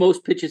was his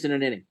most pitches in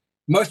an inning?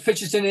 Most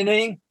pitches in an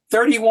inning,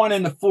 31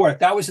 in the fourth.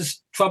 That was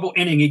his trouble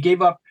inning. He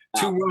gave up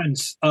 2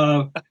 runs.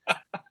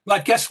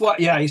 But guess what?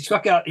 Yeah, he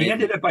struck out. He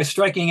ended it by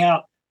striking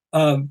out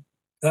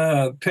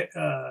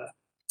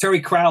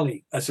Terry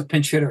Crowley as a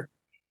pinch hitter.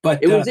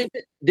 But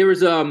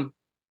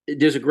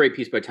there's a great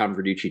piece by Tom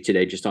Verducci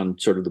today just on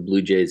sort of the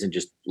Blue Jays and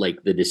just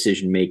like the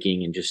decision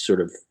making and just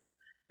sort of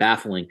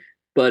baffling.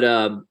 But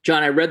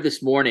John, I read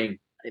this morning,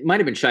 it might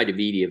have been Shai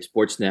Davidi of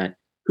Sportsnet,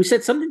 who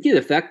said something to the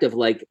effect of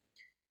like,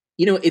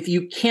 if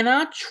you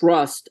cannot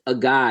trust a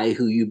guy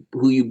who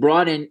you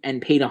brought in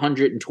and paid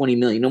 $120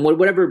 million, and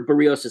whatever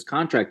Barrios'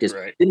 contract is,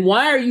 right, then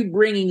why are you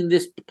bringing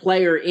this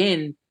player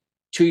in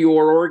to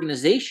your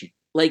organization?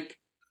 Like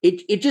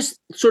it just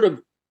sort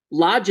of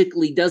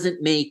logically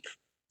doesn't make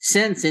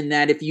sense in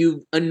that if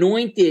you've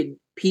anointed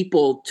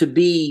people to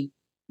be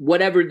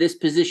whatever this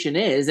position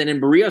is, and in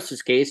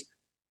Barrios' case,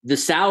 the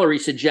salary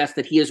suggests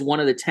that he is one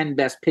of the 10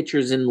 best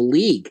pitchers in the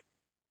league.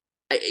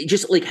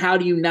 Just like, how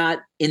do you not,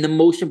 in the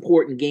most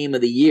important game of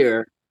the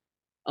year,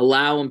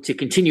 allow him to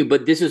continue?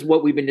 But this is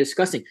what we've been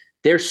discussing.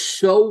 They're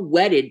so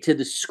wedded to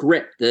the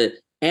script, the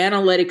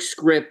analytic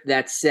script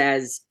that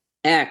says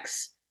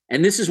X.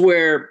 And this is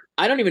where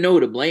I don't even know who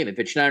to blame if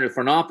it's Schneider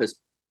front office.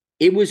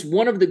 It was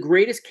one of the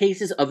greatest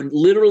cases of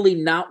literally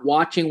not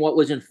watching what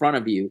was in front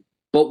of you,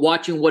 but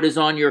watching what is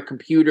on your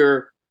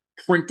computer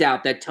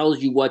printout that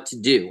tells you what to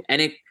do.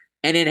 And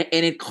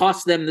it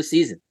cost them the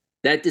season.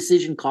 That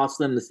decision cost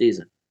them the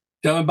season.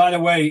 And by the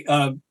way,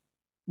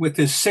 with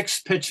his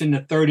 6th pitch in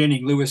the 3rd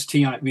inning, Louis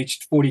Tiant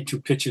reached 42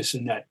 pitches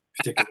in that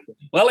particular game.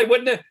 Well,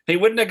 he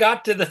wouldn't have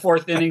got to the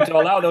 4th inning to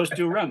allow those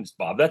 2 runs,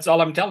 Bob. That's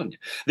all I'm telling you.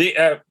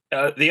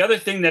 The other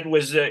thing that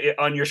was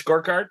on your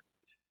scorecard,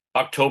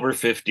 October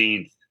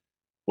 15th.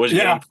 Was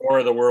Game 4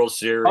 of the World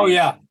Series. Oh,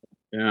 yeah.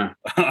 Yeah.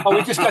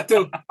 We just got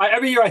to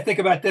every year I think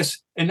about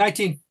this. In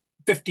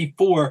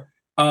 1954,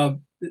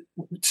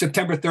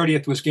 September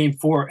 30th was Game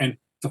 4 and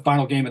the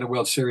final game of the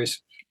World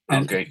Series.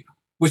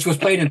 Which was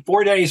played in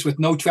 4 days with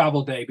no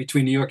travel day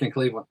between New York and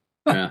Cleveland.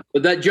 Yeah.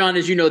 But that, John,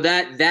 as you know,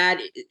 that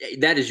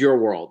is your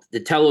world. The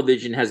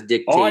television has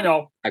dictated. Oh, I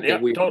know. Yeah,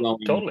 we're going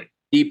totally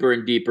deeper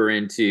and deeper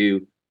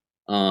into.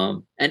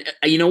 And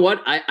you know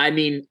what? I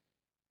mean,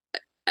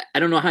 I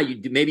don't know how you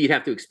do. Maybe you'd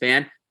have to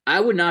expand. I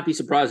would not be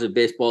surprised if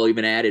baseball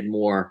even added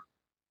more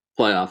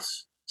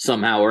playoffs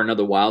somehow, or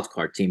another wild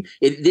card team.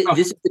 This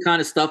is the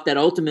kind of stuff that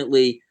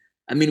ultimately,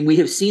 I mean, we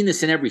have seen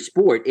this in every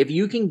sport. If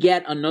you can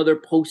get another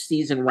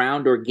postseason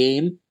round or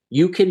game,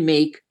 you can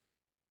make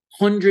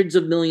hundreds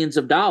of millions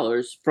of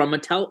dollars from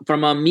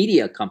a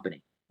media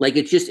company. Like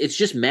it's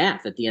just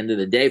math at the end of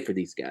the day for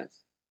these guys.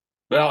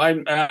 Well,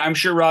 I'm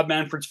sure Rob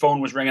Manfred's phone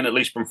was ringing at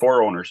least from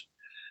 4 owners.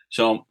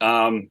 So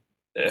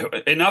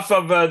enough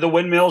of the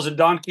windmills and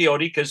Don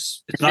Quixote,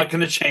 because it's not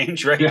going to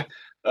change, right? Yeah.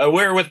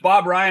 We're with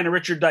Bob Ryan and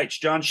Richard Deitch,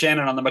 John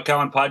Shannon on the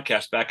McCowan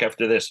Podcast. Back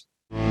after this.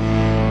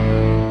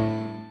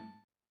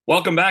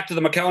 Welcome back to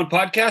the McCowan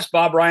Podcast.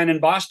 Bob Ryan in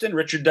Boston,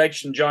 Richard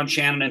Deitch and John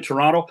Shannon in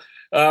Toronto.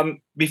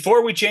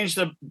 Before we change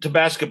to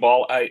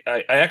basketball, I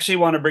actually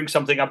want to bring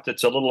something up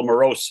that's a little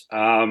morose.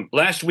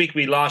 Last week,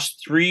 we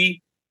lost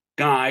 3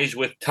 guys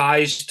with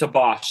ties to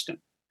Boston.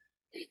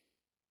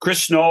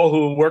 Chris Snow,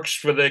 who works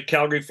for the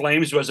Calgary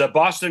Flames, was a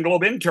Boston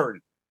Globe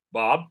intern,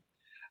 Bob,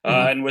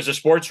 and was a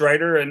sports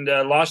writer, and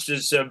lost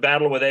his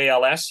battle with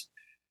ALS.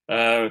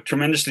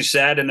 Tremendously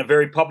sad, and a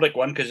very public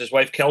one, because his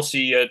wife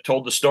Kelsey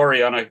told the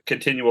story on a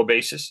continual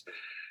basis.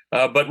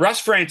 But Russ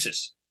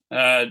Francis,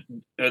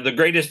 the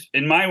greatest,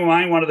 in my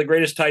mind, one of the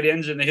greatest tight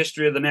ends in the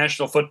history of the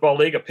National Football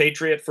League, a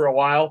Patriot for a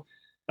while,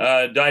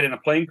 died in a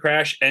plane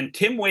crash. And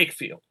Tim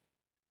Wakefield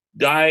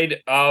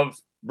died of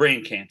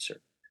brain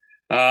cancer.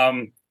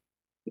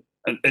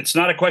 It's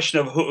not a question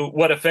of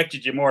what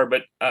affected you more,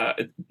 but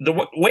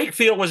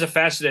Wakefield was a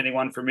fascinating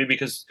one for me,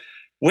 because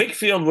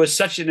Wakefield was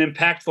such an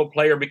impactful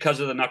player because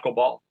of the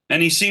knuckleball,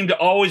 and he seemed to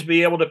always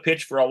be able to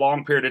pitch for a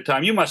long period of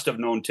time. You must have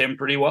known Tim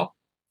pretty well.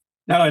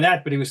 Not only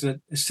that, but he was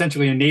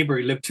essentially a neighbor.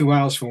 He lived 2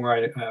 miles from where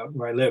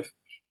I live,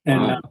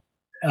 and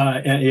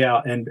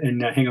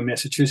in Hingham,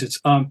 Massachusetts.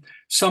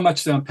 So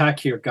much to unpack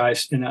here,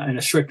 guys, in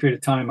a short period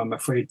of time. I'm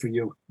afraid for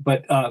you,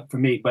 but for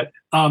me. But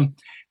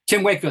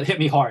Tim Wakefield hit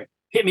me hard,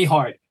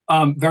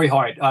 very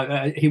hard.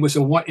 He was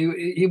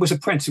a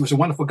prince. He was a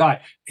wonderful guy.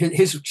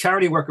 His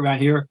charity work around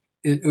here,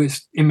 it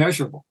was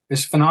immeasurable.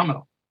 It's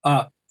phenomenal.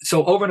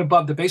 So over and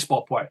above the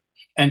baseball part,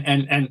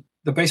 and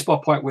the baseball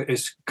part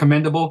is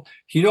commendable.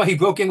 You know, he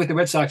broke in with the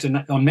Red Sox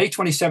on May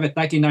 27th,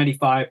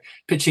 1995,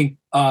 pitching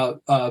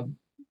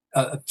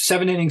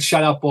 7 innings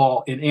shutout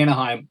ball in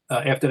Anaheim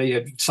after they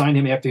had signed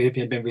him, after he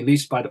had been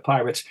released by the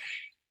Pirates.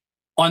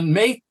 On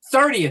May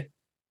 30th,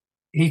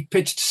 he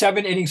pitched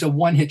 7 innings of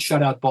 1-hit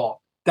shutout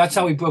ball. That's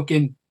how he broke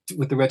in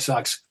with the Red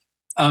Sox.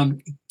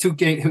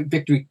 2-game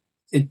victory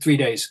in 3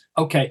 days.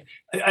 Okay.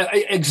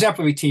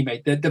 Exemplary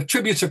teammate. The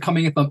tributes are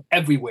coming in from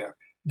everywhere.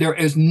 There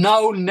is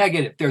no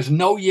negative. There's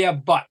no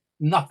but,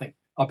 nothing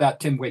about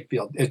Tim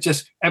Wakefield. It's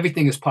just,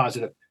 everything is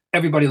positive.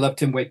 Everybody loved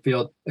Tim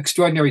Wakefield.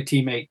 Extraordinary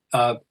teammate.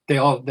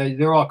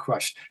 They're all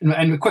crushed.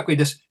 And quickly,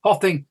 this whole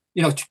thing,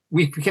 you know,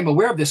 we became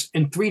aware of this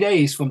in 3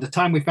 days from the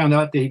time we found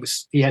out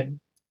that he had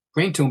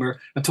brain tumor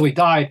until he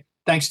died,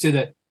 thanks to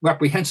the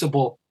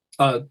reprehensible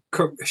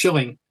Kurt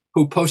Schilling,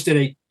 who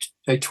posted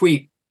a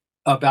tweet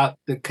about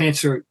the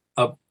cancer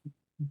of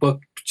both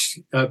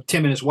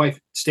Tim and his wife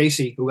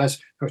Stacy,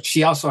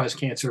 she also has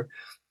cancer,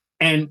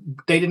 and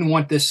they didn't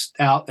want this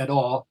out at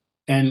all.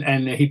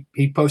 And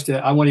he posted,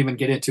 I won't even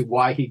get into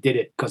why he did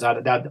it, because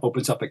that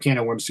opens up a can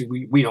of worms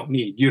you don't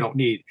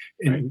need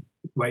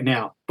right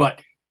now.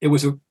 But it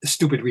was a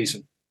stupid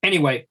reason.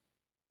 Anyway,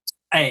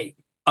 A.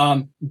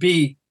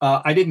 B.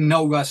 I didn't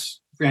know Russ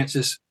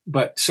Francis,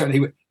 but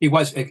certainly he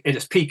was at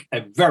his peak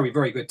a very,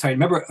 very good tight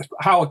end. Remember,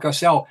 Howard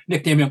Cosell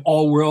nicknamed him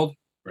All World.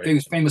 Right. He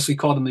was famously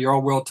called him the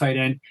All World tight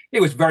end.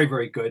 He was very,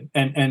 very good,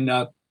 and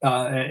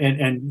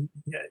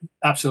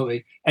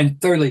absolutely.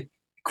 And thirdly,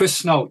 Chris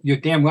Snow, you're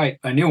damn right.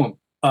 I knew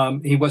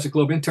him. He was a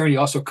Globe intern. He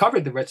also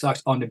covered the Red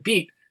Sox on the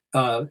beat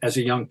as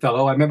a young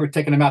fellow. I remember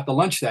taking him out to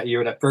lunch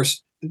that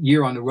first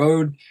year on the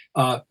road.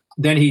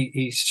 Then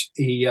he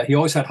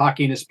always had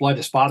hockey in his blood.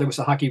 His father was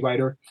a hockey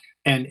writer,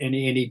 and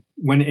he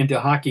went into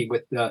hockey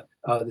with the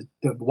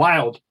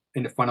Wild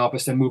in the front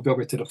office, then moved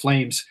over to the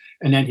Flames,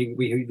 and then he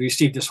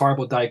received this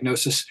horrible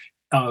diagnosis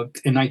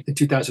in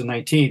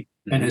 2019.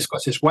 Mm-hmm. And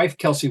his wife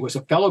Kelsey was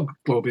a fellow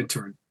Globe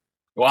intern.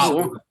 Wow!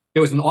 So it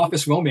was an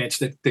office romance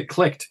that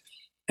clicked,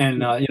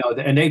 and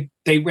and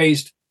they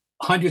raised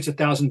hundreds of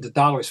thousands of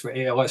dollars for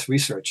ALS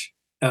research,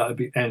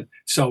 and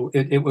so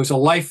it was a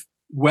life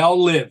well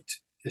lived,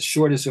 as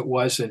short as it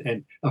was,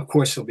 and of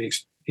course he'll be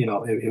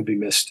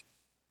missed.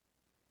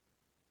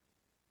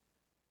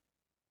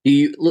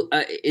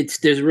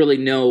 There's really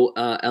no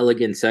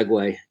elegant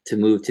segue to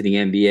move to the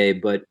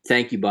NBA, but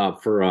thank you,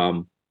 Bob,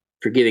 for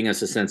giving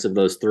us a sense of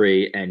those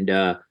 3. And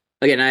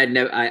again,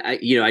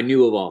 I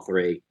knew of all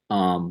 3,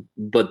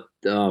 but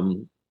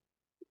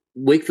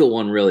Wakefield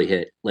one really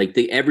hit. Like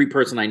every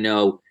person I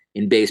know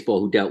in baseball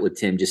who dealt with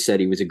Tim just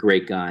said he was a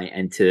great guy,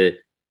 and to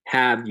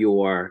have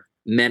your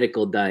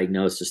medical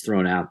diagnosis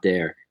thrown out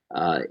there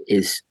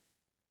is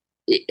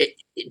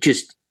it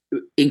just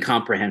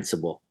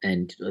incomprehensible.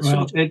 And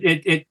well,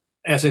 it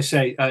as I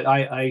say,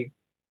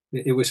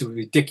 it was a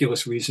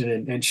ridiculous reason,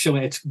 and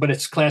Schilling.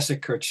 It's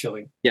classic Kurt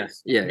Schilling.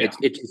 Yes, yeah,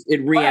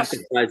 it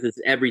reemphasizes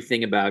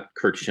everything about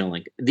Kurt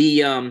Schilling. The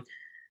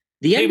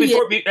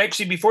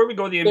NBA. Before we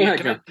go to the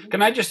NBA,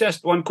 can I just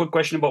ask one quick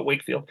question about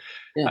Wakefield?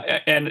 Yeah.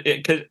 And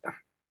because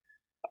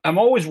I'm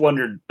always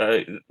wondered,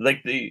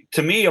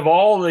 to me, of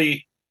all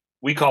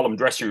we call them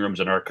dressing rooms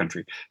in our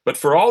country, but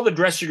for all the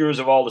dressing rooms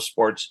of all the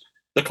sports,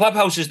 the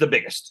clubhouse is the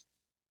biggest.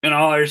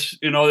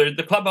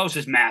 The clubhouse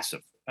is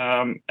massive.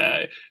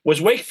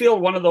 Was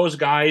Wakefield one of those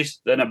guys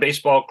that in a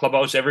baseball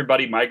clubhouse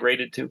everybody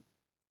migrated to?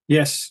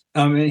 Yes,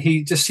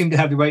 he just seemed to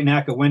have the right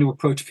knack of when to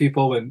approach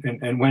people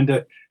and when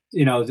to,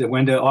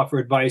 when to offer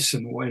advice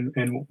and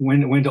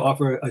when to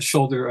offer a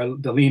shoulder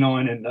to lean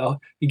on, and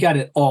he got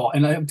it all.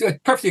 And a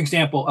perfect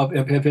example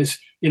of his,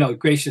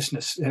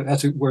 graciousness.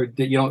 That's a word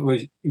that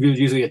was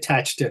usually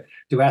attached to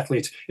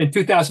athletes. In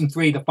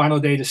 2003, the final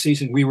day of the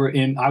season,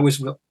 I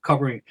was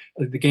covering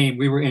the game.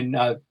 We were in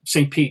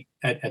St. Pete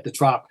at the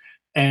Trop,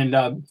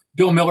 and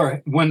Bill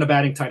Miller won the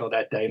batting title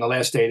that day in the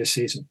last day of the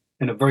season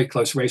in a very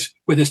close race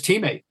with his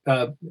teammate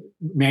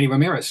Manny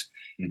Ramirez.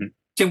 Mm-hmm.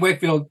 Tim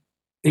Wakefield.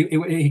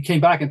 He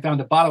came back and found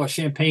a bottle of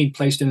champagne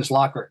placed in his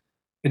locker.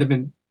 It had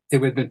been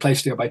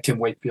placed there by Tim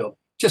Wakefield.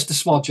 Just a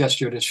small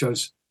gesture that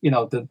shows,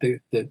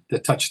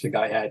 the touch the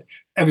guy had.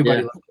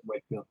 Everybody loved Tim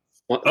Wakefield.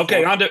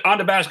 Okay, on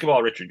to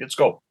basketball, Richard. Let's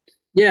go.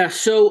 Yeah,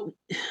 so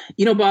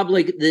Bob,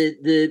 like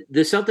the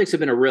Celtics have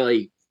been a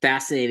really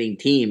fascinating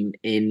team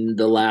in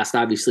the last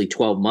obviously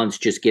 12 months,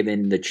 just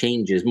given the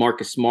changes.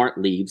 Marcus Smart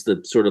leaves, the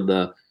sort of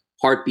the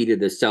heartbeat of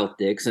the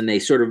Celtics, and they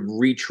sort of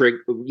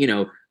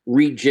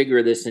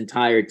rejigger this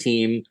entire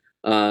team.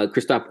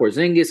 Kristaps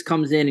Porzingis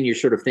comes in, and you're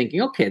sort of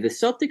thinking, okay, the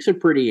Celtics are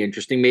pretty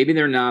interesting. Maybe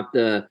they're not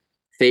the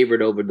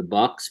favorite over the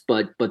Bucks,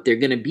 but they're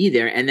going to be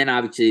there. And then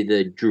obviously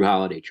the Drew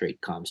Holiday trade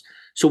comes.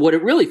 So what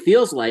it really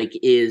feels like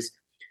is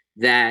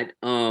that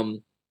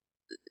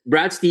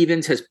Brad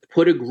Stevens has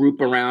put a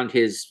group around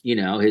his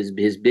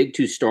big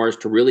two stars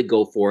to really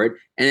go for it.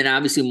 And then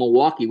obviously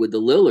Milwaukee with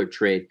the Lillard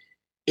trade.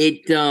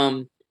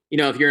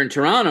 If you're in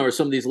Toronto or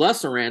some of these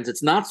lesser ends,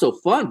 it's not so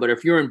fun. But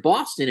if you're in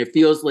Boston, it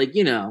feels like,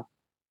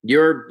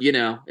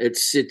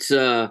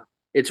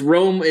 it's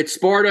Rome, it's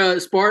Sparta,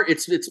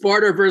 it's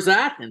Sparta versus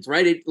Athens,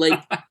 right? It's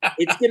going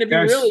to be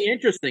really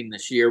interesting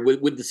this year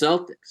with the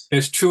Celtics.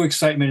 There's true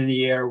excitement in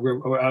the air.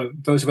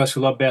 Those of us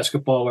who love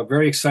basketball are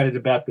very excited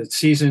about the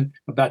season,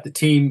 about the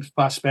team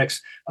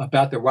prospects,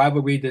 about the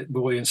rivalry that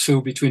will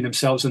ensue between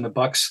themselves and the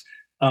Bucks.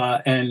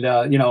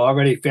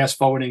 Already fast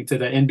forwarding to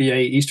the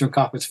NBA Eastern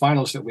Conference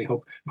Finals that we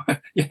hope,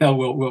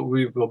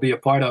 we'll be a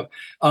part of.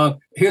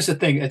 Here's the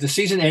thing: as the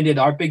season ended,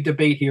 our big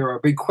debate here, our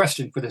big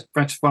question for the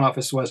French front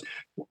office was: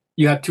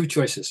 you have two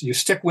choices. You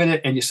stick with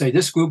it and you say,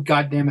 "This group,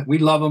 goddamn it, we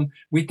love them.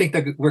 We think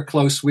that we're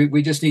close.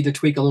 We just need to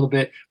tweak a little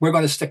bit. We're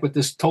going to stick with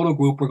this total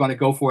group. We're going to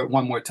go for it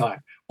one more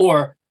time."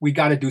 Or we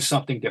got to do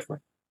something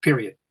different.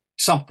 Period.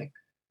 Something.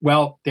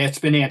 Well, that's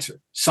been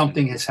answered.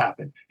 Something has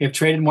happened. They've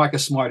traded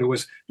Marcus Smart, who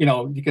was,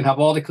 you can have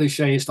all the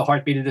cliches, the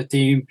heartbeat of the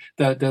team,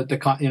 the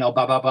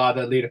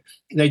leader.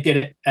 They did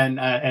it,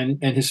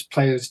 and his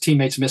players,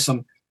 teammates miss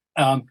him.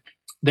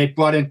 They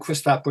brought in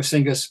Kristaps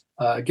Porzingis,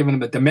 giving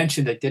him a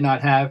dimension they did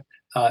not have,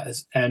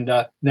 and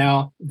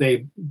now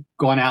they've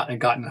gone out and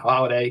gotten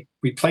Holiday,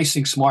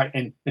 replacing Smart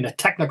in a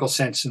technical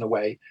sense in a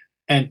way.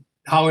 And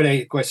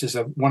Holiday, of course, is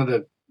one of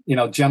the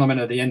gentleman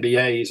of the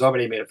NBA. He's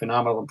already made a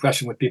phenomenal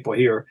impression with people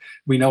here.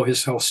 We know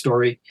his whole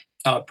story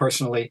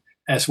personally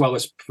as well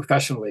as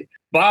professionally.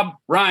 Bob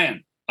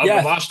Ryan of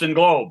the Boston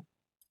Globe.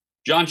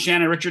 John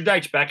Shannon, Richard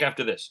Deitch, back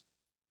after this.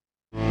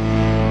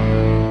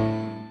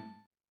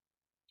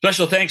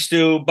 Special thanks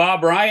to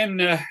Bob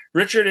Ryan.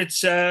 Richard,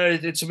 it's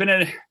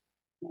been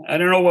I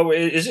don't know,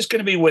 is this going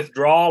to be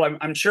withdrawal?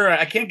 I'm sure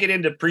I can't get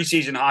into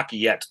preseason hockey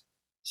yet.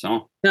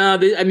 So no,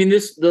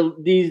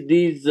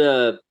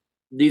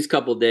 these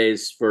couple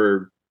days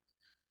for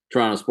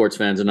Toronto sports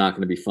fans are not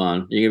going to be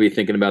fun. You're going to be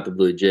thinking about the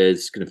Blue Jays.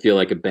 It's going to feel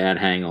like a bad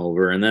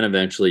hangover. And then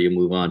eventually you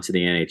move on to the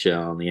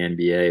NHL and the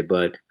NBA.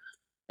 But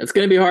it's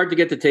going to be hard to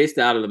get the bad taste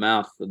out of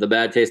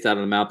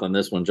the mouth on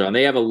this one, John.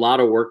 They have a lot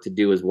of work to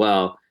do as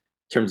well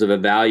in terms of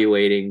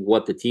evaluating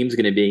what the team's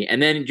going to be.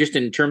 And then just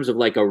in terms of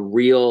like a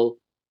real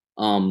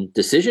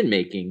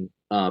decision-making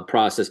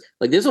process.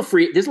 Like there's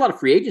a lot of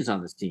free agents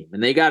on this team.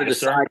 And they got to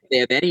decide if they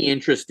have any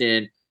interest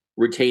in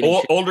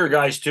retaining older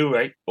guys too,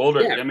 right?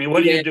 Older. Yeah. I mean,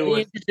 what do you do with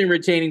interest in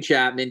retaining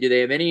Chapman? Do they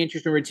have any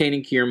interest in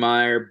retaining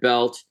Kiermaier,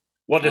 Belt?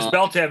 Well, does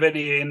Belt have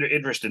any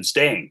interest in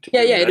staying?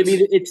 Yeah.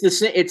 It's the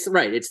same. It's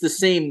right. It's the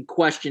same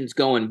questions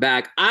going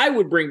back. I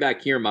would bring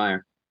back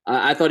Kiermaier.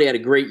 I thought he had a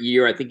great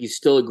year. I think he's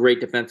still a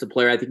great defensive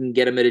player. I think you can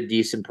get him at a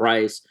decent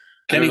price.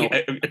 I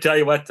tell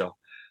you what, though,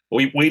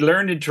 we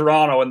learned in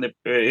Toronto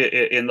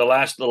in the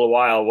last little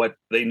while what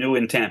they knew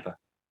in Tampa: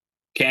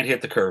 can't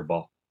hit the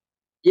curveball.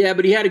 Yeah,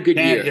 but he had a good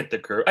year. Can't hit the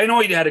curve. I know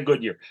he had a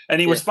good year,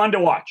 and he was fun to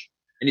watch.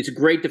 And he's a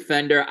great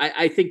defender.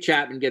 I think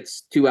Chapman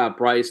gets too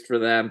outpriced for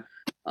them.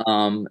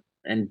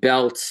 And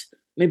Belt,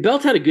 mean,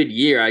 Belt had a good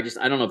year. I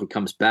don't know if he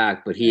comes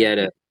back, but he had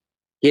a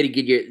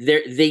good year.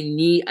 They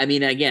need. I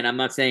mean, again, I'm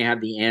not saying I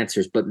have the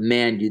answers, but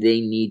man, do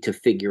they need to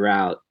figure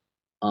out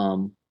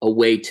a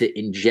way to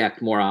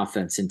inject more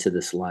offense into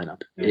this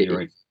lineup. You're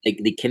right.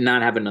 They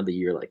cannot have another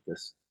year like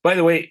this. By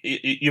the way,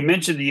 you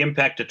mentioned the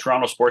impact to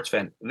Toronto sports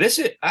fan.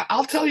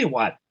 I'll tell you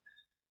what,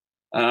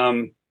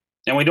 and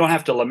we don't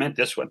have to lament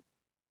this one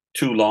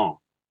too long.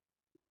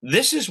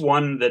 This is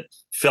one that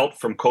felt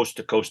from coast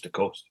to coast to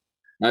coast.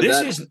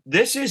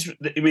 This is.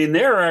 I mean,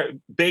 there are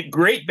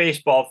great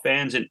baseball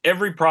fans in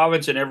every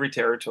province and every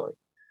territory.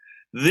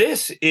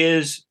 This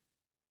is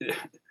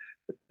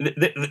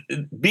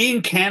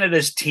being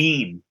Canada's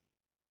team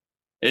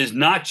is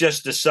not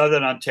just a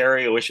Southern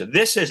Ontario issue.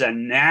 This is a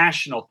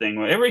national thing.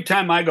 Every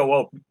time I go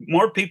out,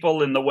 more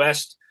people in the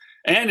West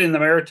and in the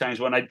Maritimes,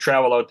 when I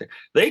travel out there,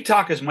 they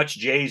talk as much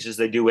Jays as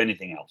they do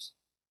anything else.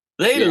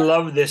 They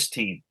love this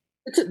team.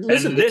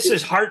 This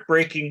is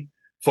heartbreaking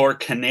for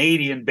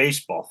Canadian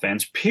baseball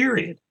fans,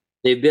 period.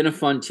 They've been a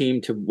fun team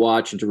to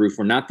watch and to root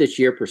for. Not this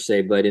year per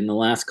se, but in the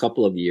last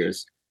couple of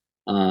years.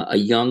 A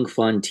young,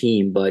 fun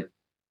team, but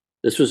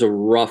this was a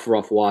rough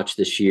watch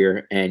this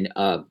year, and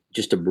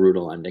just a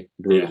brutal ending.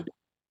 Brutal. Yeah.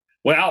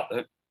 Well,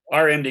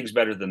 our ending's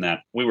better than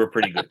that. We were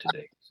pretty good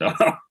today. So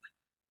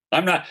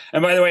I'm not.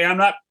 And by the way, I'm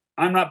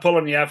not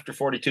pulling you after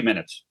 42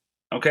 minutes.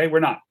 Okay,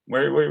 we're not.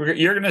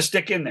 You're going to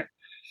stick in there.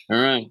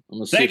 All right.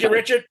 Thank you,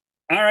 Richard.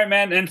 All right,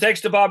 man. And thanks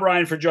to Bob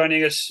Ryan for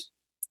joining us.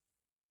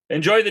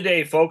 Enjoy the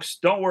day, folks.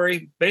 Don't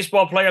worry.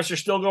 Baseball playoffs are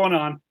still going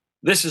on.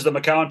 This is the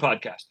McCowan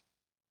Podcast.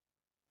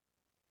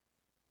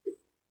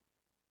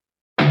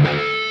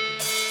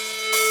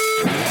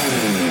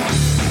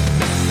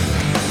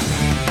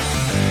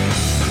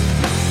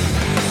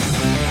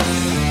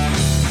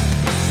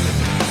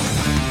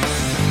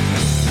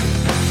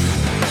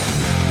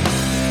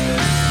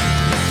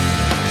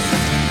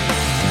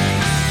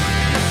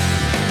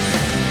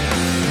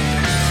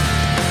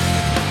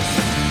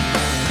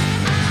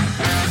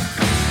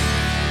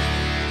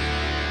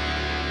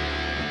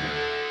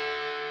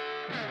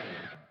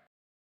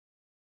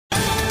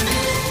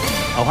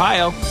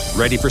 Ohio,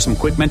 ready for some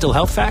quick mental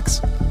health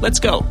facts? Let's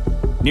go.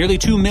 Nearly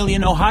 2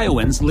 million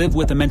Ohioans live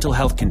with a mental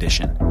health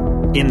condition.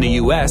 In the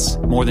U.S.,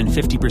 more than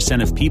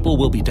 50% of people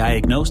will be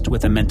diagnosed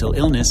with a mental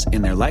illness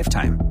in their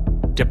lifetime.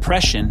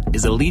 Depression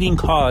is a leading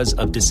cause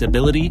of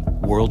disability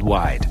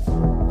worldwide.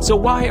 So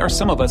why are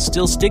some of us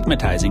still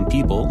stigmatizing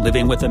people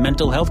living with a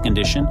mental health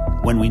condition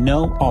when we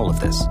know all of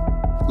this?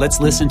 Let's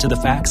listen to the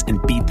facts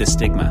and beat the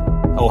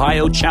stigma.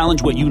 Ohio,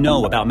 challenge what you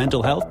know about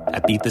mental health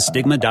at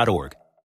beatthestigma.org.